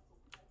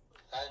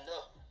 I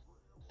know.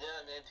 Yeah,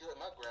 man. Too. Like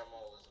my grandma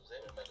was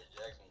upset when Michael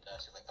Jackson died.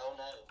 She's like, oh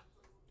no,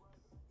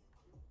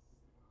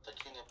 the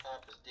king of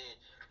pop is dead.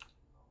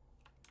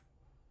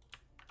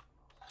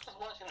 I was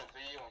watching a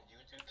video on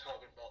YouTube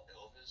talking about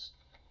Elvis,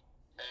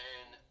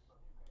 and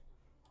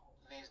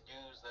these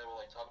dudes that were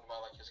like talking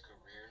about like his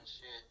career and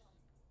shit.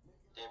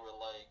 They were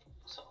like,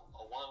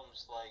 one of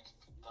them's like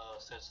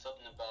said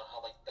something about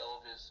how like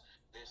Elvis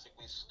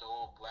basically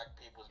stole black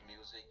people's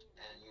music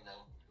and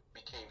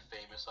became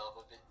famous off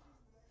of it.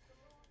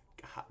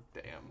 God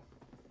damn.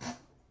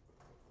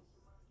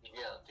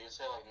 Yeah, they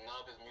said like none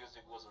of his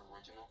music was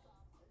original.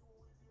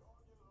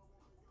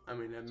 I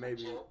mean,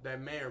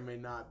 that may or may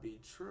not be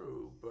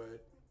true,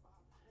 but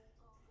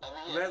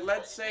I mean, yeah,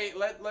 let's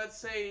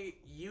say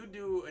you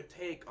do a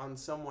take on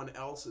someone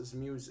else's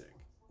music,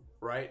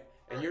 right?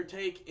 And your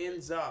take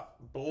ends up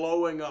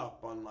blowing up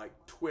on like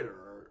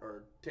Twitter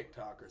or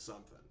TikTok or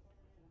something,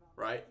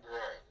 right?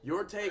 Right.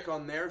 Your take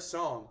on their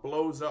song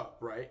blows up,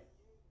 right?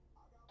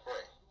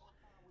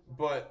 Right.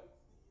 But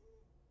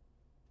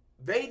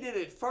they did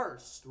it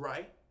first,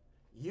 right?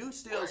 You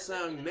still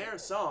sung their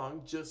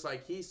song just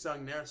like he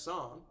sung their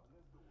song.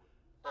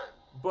 Right.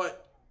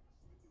 But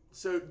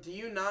so do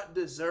you not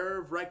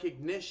deserve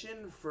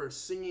recognition for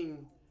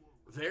singing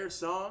their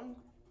song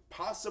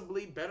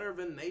possibly better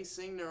than they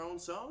sing their own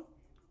song?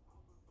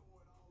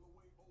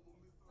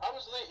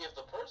 Honestly, if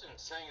the person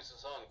sings the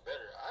song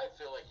better, I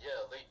feel like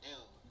yeah, they do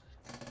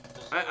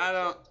I deserve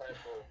don't some type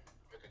of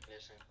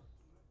recognition.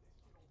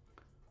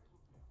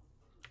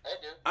 I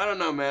do. I don't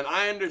know, man.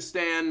 I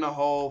understand the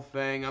whole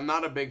thing. I'm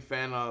not a big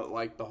fan of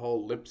like the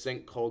whole lip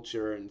sync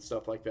culture and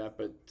stuff like that,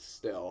 but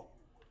still,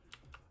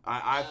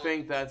 I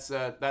think that's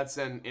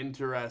an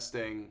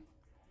interesting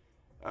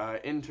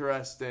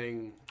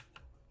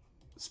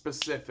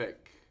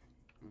specific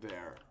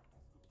there.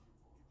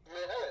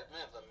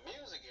 Man, the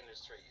music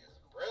industry is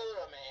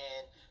brother,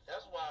 man.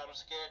 That's why I'm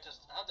scared to.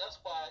 That's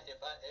why if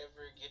I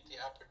ever get the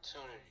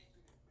opportunity,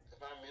 if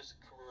my music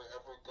career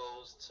ever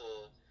goes to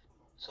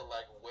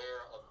like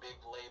where a big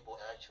label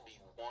actually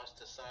wants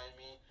to sign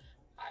me,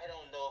 I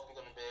don't know if I'm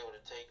gonna be able to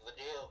take the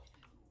deal.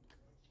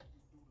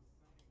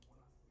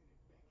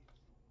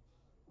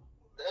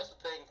 That's the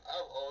thing.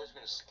 I've always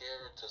been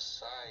scared to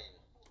sign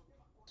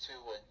to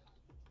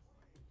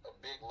a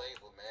big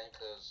label, man,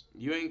 because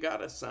You ain't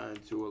gotta sign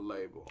to a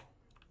label.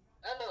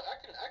 I know I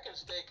can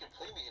stay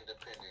completely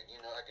independent.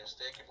 You know, I can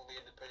stay completely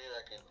independent.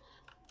 I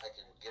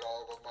can get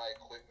all of my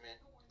equipment.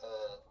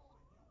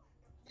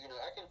 You know,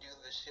 I can do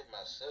this shit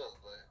myself,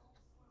 but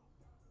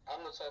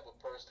I'm the type of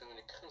person when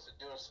it comes to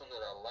doing something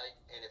that I like,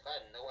 and if I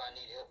know I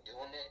need help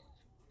doing it,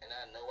 and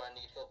I know I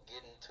need help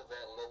getting to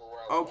that level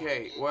where I want to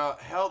Okay, get. well,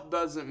 help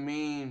doesn't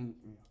mean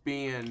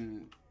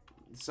being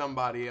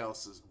somebody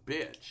else's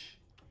bitch.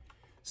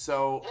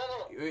 So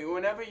No, no,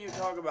 whenever you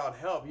talk about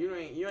help, you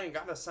ain't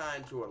got to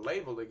sign to a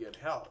label to get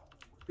help.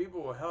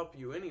 People will help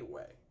you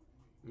anyway.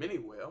 Many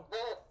will.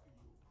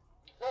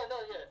 no, no,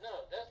 yeah,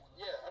 no. That's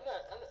yeah.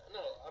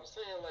 No. I'm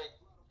saying like,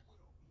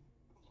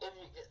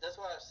 that's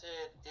why I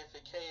said if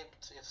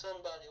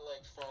somebody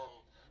like from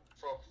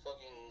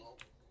fucking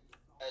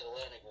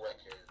Atlantic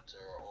Records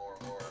or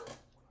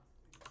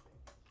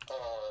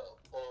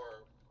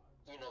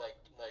you know like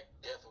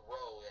Death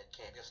Row at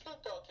camp. If Snoop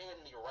Dogg came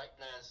to me right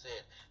now and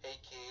said, "Hey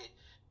kid,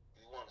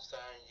 we want to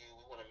sign you.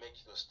 We want to make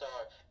you a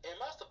star." Am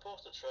I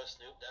supposed to trust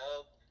Snoop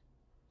Dogg?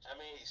 I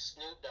mean, he's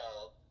Snoop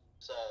Dogg,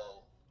 so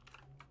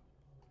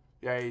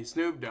Yeah, he's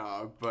Snoop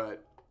Dogg,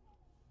 but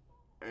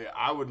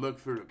I would look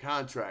through the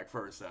contract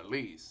first at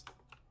least.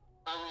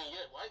 I mean,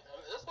 yeah, right. I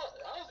mean, that's why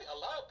honestly a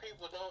lot of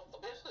people don't.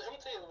 I'm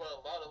gonna tell you about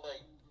a lot of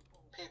like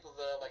people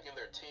that are like in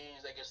their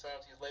teens, they get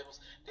signed to these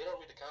labels. They don't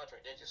read the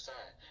contract; they just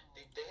sign.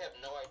 They have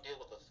no idea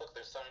what the fuck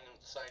they're signing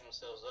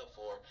themselves up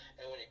for.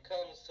 And when it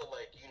comes to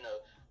like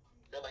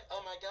they're like,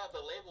 oh my god, the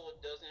label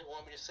doesn't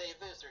want me to say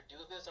this or do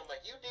this. I'm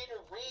like, you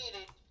didn't read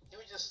it. You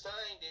just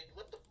signed it.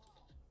 What do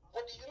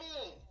you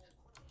mean?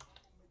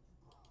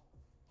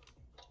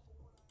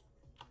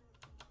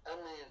 I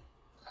mean,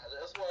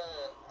 that's why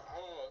I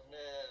don't know,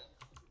 man.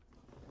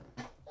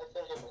 I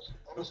think I'm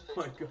Oh gonna stick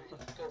my with the god. beat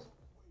because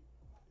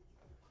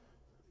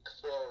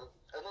so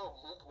I know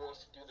Luke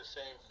wants to do the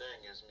same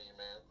thing as me,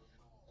 man.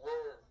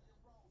 We're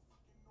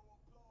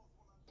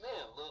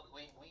man, Luke,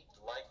 we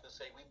like the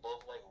same. We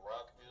both like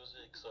rock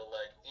music, so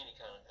like any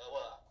kind of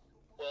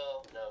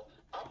no,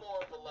 I'm more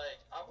of a like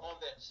I'm on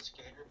that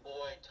skater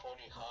boy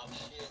Tony Hawk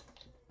shit.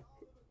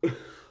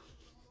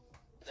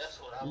 That's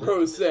what I like Bro to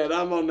listen said to.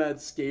 I'm on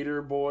that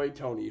skater boy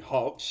Tony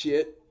Hawk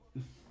shit.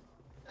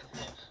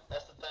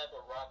 That's the type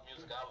of rock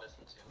music I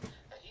listen to.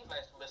 And he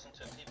likes to listen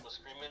to people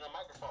screaming in a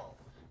microphone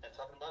and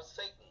talking about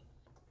Satan.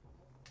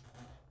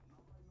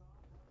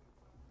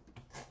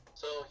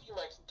 So he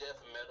likes death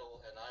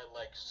metal, and I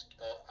like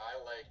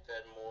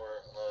that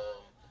more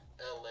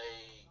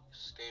L.A.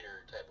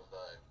 skater type of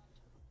vibe.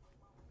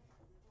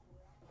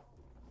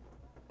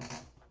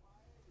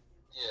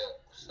 Yeah,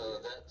 so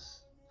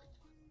that's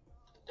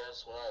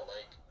what I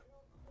like.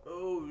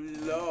 Oh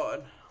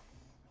lord.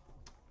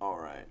 All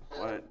right.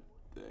 What?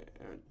 Okay.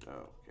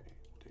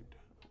 Take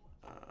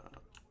that.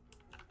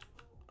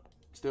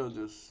 Still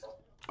just.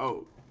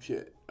 Oh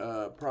shit.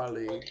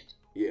 Probably.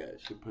 Yeah.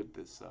 Should put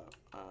this up.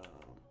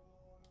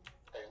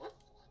 Hey,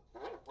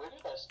 where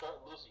did I start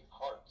losing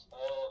hearts?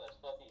 Oh, that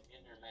fucking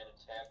Enderman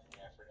attacked me.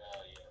 I forgot.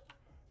 Oh yeah.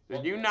 Did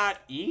Fuck you that. not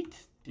eat?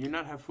 Do you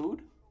not have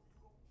food?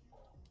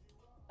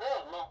 Yeah,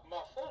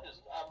 my foot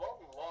is. I've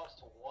already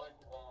lost one.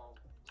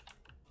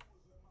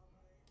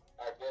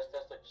 I guess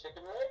that's a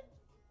chicken leg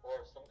or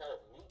some kind of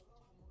meat.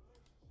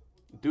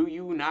 Do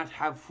you not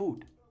have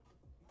food?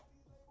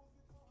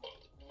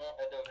 No,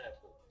 I don't have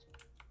food.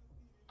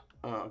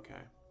 Oh,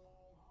 okay.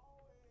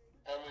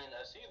 I mean,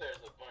 I see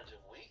there's a bunch of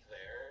wheat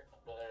there,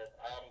 but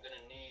I'm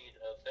gonna need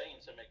a thing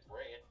to make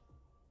bread.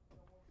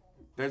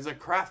 There's a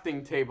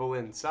crafting table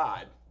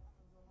inside.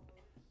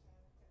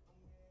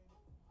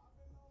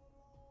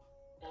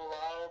 Will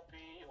I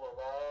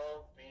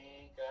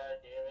be, god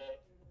damn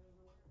it.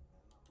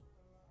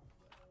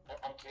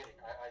 I'm kidding.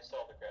 I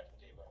saw the crafting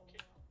table. I'm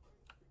kidding.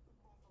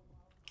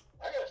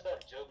 I gotta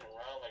stop joking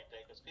around like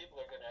that because people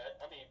are gonna.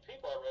 I mean,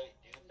 people already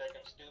do think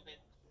I'm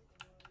stupid.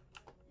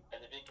 And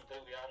to be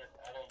completely honest,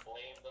 I don't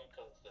blame them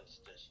because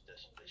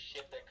the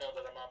shit that comes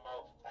out of my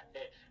mouth, I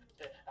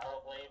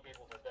don't blame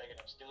people for thinking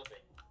I'm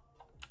stupid.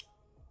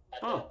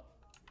 I don't.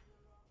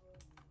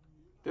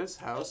 This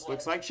house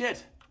looks like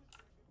shit.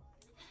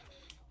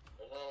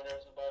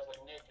 Whenever somebody's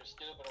like, Nick, you're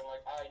stupid, I'm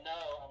like, I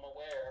know, I'm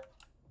aware.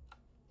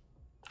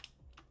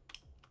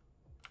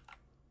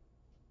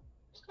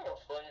 It's kind of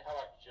funny how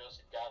I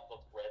just got the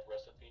bread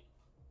recipe.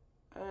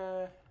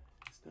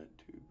 It's not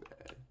too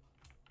bad.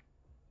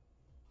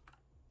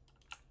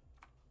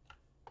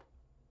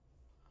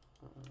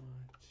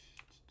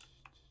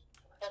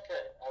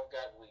 Okay, I've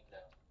got wheat now.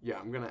 Yeah,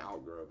 I'm gonna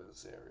outgrow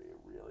this area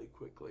really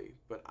quickly,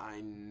 but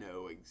I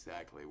know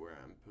exactly where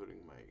I'm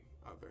putting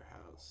my other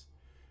house.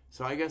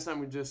 So I guess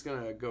I'm just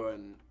gonna go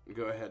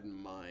ahead and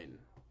mine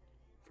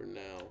for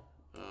now.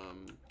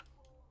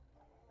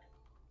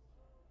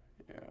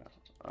 Yeah.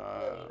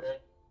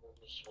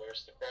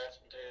 Where's the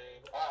crafting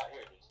table? Ah,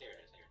 here it is.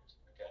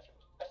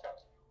 I found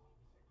it.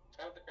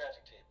 Found the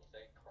crafting table.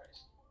 Thank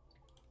Christ.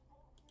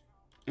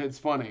 It's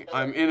funny.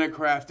 I'm in a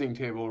crafting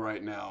table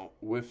right now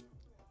with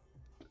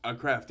a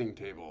crafting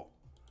table.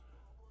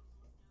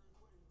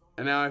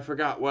 And now I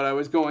forgot what I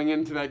was going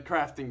into that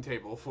crafting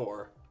table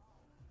for.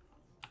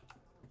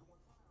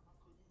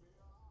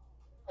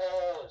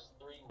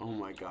 Oh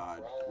my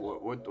god.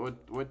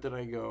 What did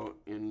I go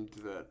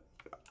into that?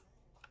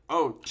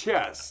 Oh,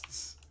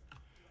 chests.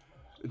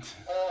 Okay.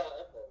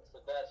 So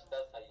that's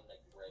how you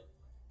make bread.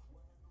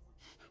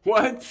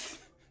 What?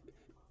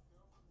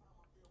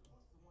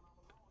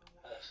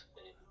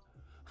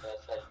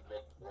 That's how you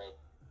make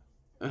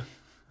bread.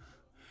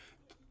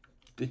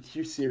 Did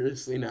you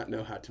seriously not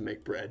know how to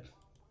make bread?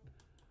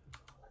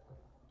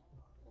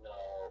 No.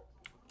 Oh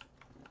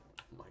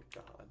my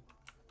god.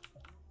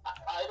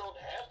 I don't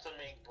have to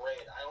make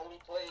bread. I only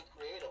play in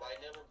creative. I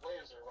never play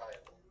in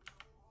survival.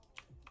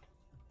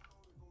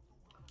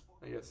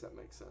 I guess that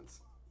makes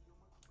sense.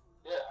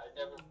 Yeah, I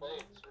never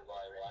played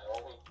survival. I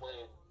only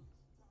played.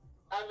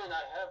 I mean,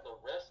 I have the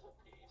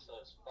recipe, so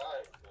it's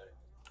fine, but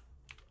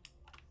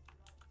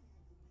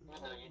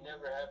you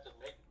never have to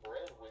make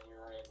bread when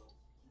you're in.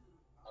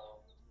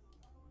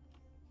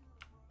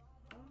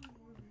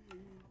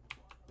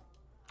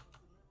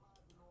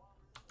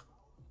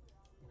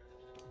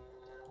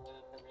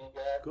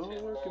 Go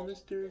work in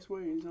mysterious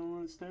ways. I don't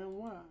understand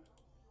why.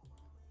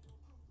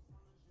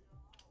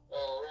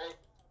 Alright.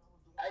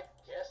 I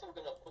guess I'm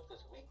gonna put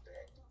this wheat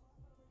back.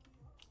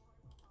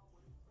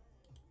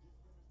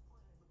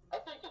 I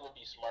think it would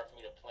be smart for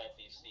me to plant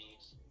these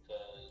seeds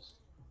because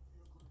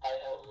I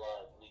have a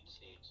lot of wheat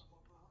seeds.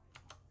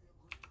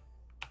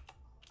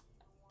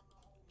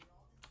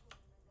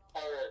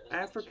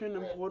 African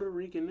and Puerto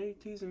Rican, they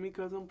teasing me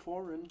because I'm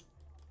foreign.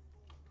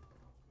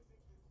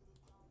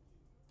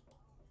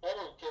 I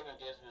don't care if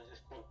this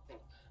was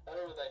I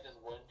don't know like this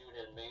one dude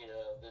had made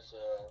this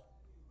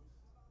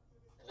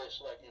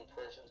like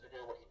impressions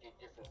video where he did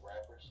different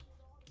rappers.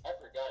 I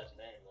forgot his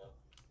name though.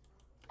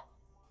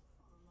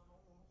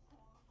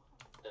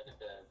 If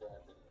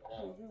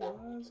it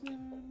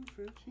wasn't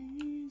for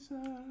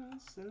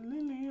Jesus, the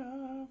lily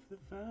of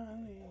the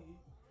valley,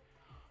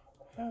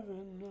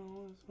 heaven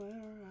knows where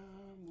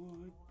I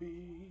would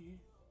be.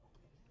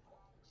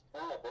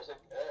 But it's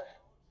like,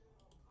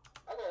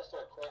 I gotta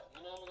start crafting.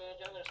 You know what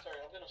I'm gonna do?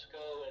 I'm gonna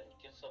go and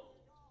get some.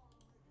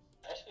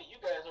 Actually, you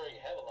guys already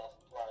have a lot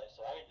of supplies,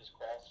 so I can just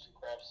craft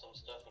some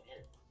stuff in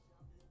here.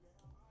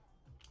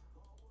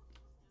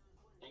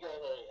 You guys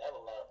already have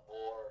a lot of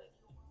ore, and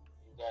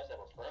you guys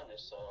have a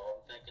furnace, so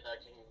I'm thinking I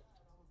can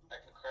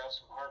craft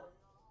some armor.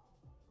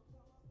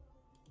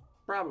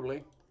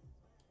 Probably.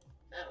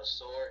 And a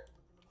sword.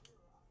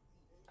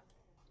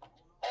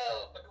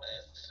 Oh, my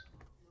glasses.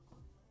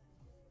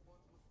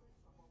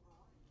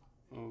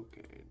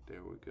 Okay,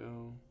 there we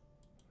go.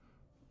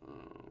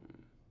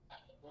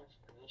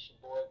 This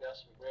boy got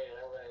some bread.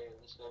 Alright,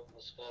 let's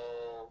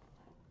go.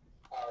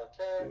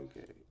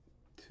 Okay,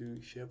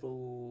 2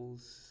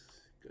 shovels.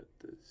 Got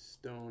the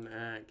stone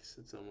axe.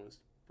 It's almost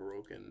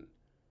broken.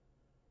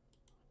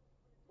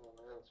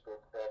 Let's go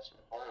craft some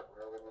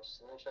armor. Let me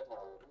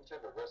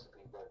check the recipe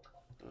book.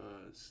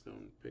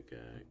 Stone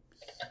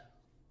pickaxe.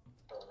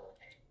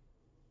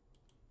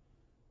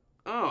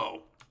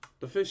 Oh,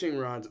 the fishing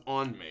rod's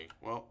on me.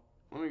 Well,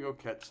 let me go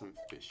catch some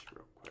fish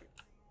real quick.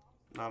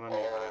 Not on the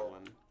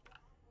island.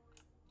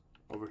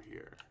 Over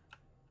here.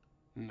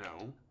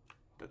 No,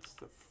 that's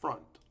the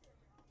front,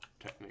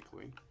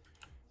 technically.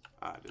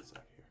 Ah, it is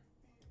out here.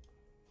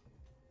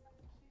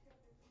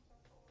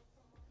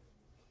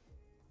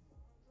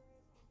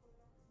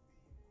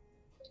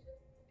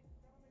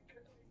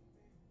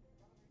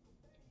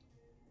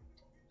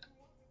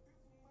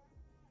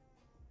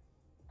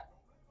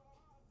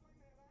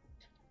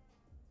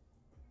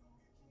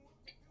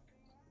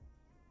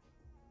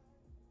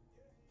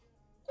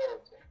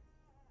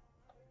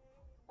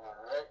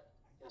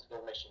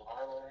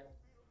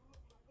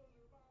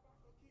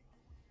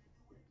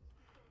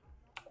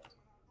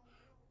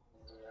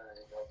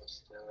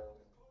 Stone.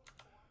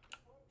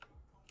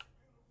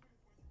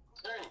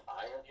 Is there any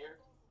iron here?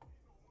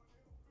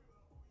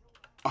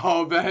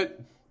 I'll bet.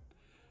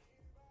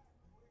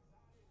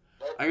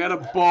 Nope. I got a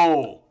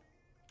bowl.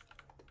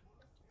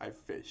 I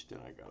fished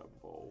and I got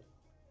a bowl.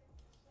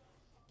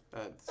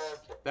 Okay.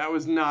 That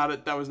was not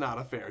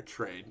a fair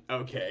trade.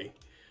 Okay.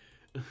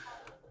 Oh,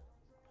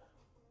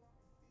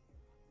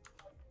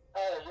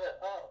 yeah.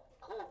 Oh,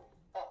 cool.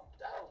 Oh,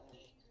 that was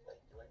neat. Wait,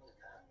 do I need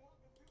that?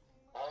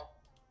 Huh?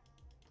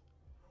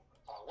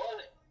 I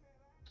want it.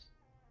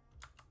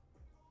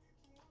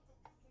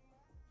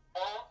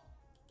 Huh?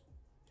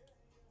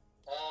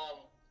 Um,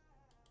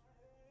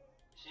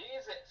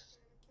 Jesus.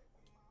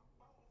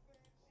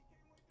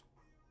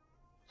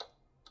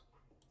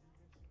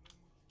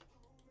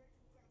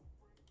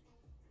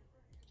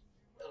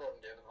 Hold on,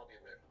 Devin. I'll be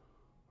back.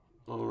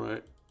 All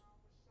right.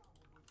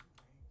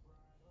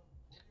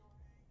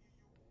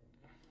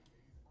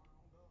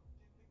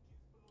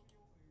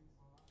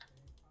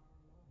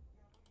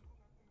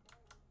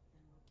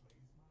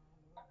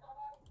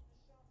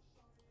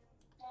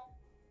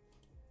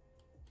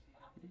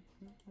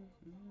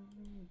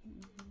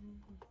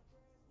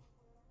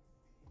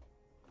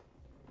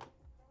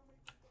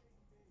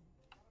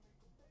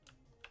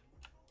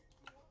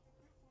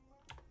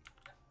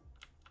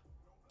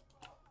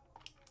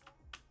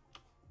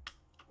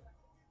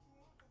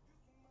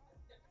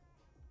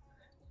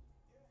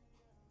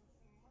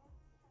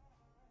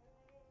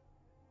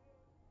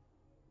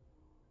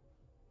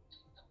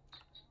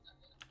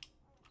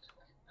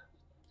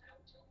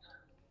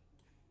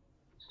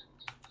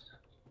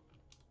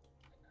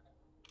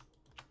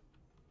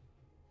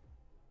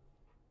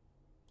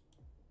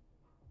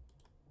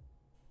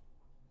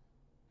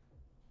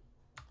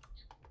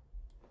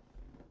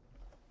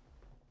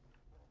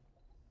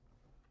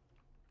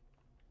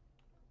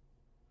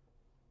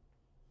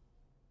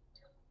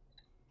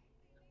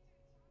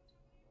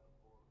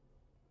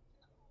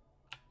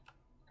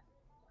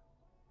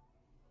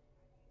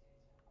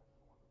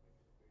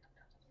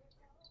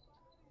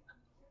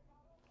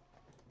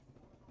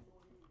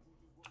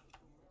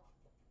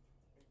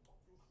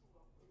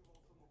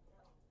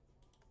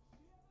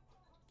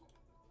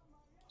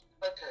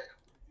 Okay.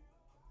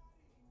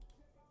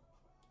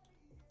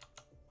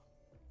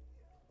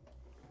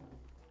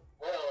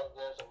 Well,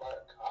 there's a lot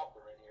of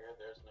copper in here.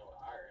 There's no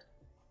iron.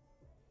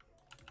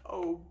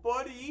 Oh,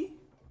 buddy.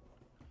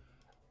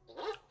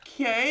 What?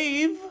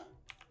 Cave.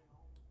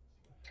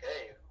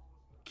 Cave.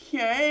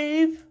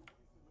 Cave.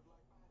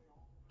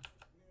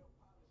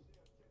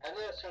 I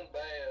know somebody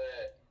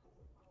that.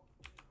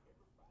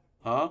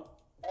 Huh?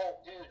 Oh,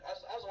 dude, I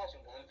was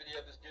watching one video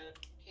of this dude.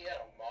 He had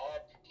a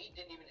mod. He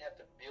didn't even have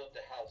to build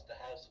the house. The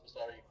house was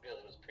already built.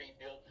 It was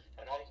pre-built,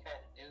 and all he had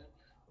to do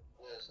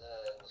was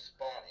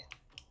spawn it.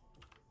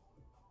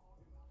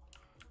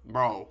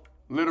 Bro,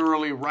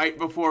 literally right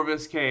before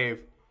this cave,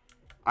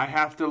 I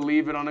have to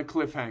leave it on a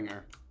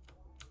cliffhanger.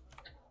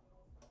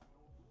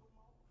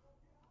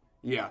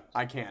 Yeah,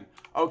 I can.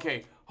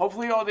 Okay,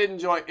 hopefully y'all did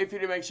enjoy. If you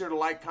did, make sure to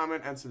like,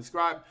 comment, and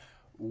subscribe.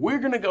 We're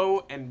going to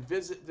go and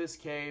visit this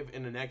cave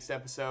in the next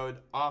episode.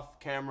 Off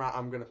camera,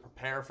 I'm going to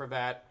prepare for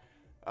that,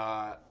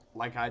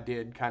 like I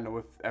did kind of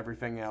with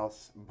everything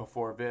else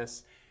before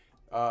this.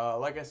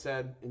 Like I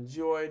said,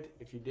 enjoyed.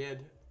 If you did,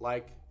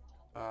 like,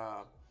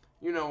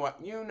 you know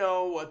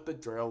what the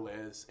drill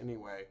is.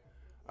 Anyway,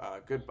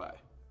 goodbye.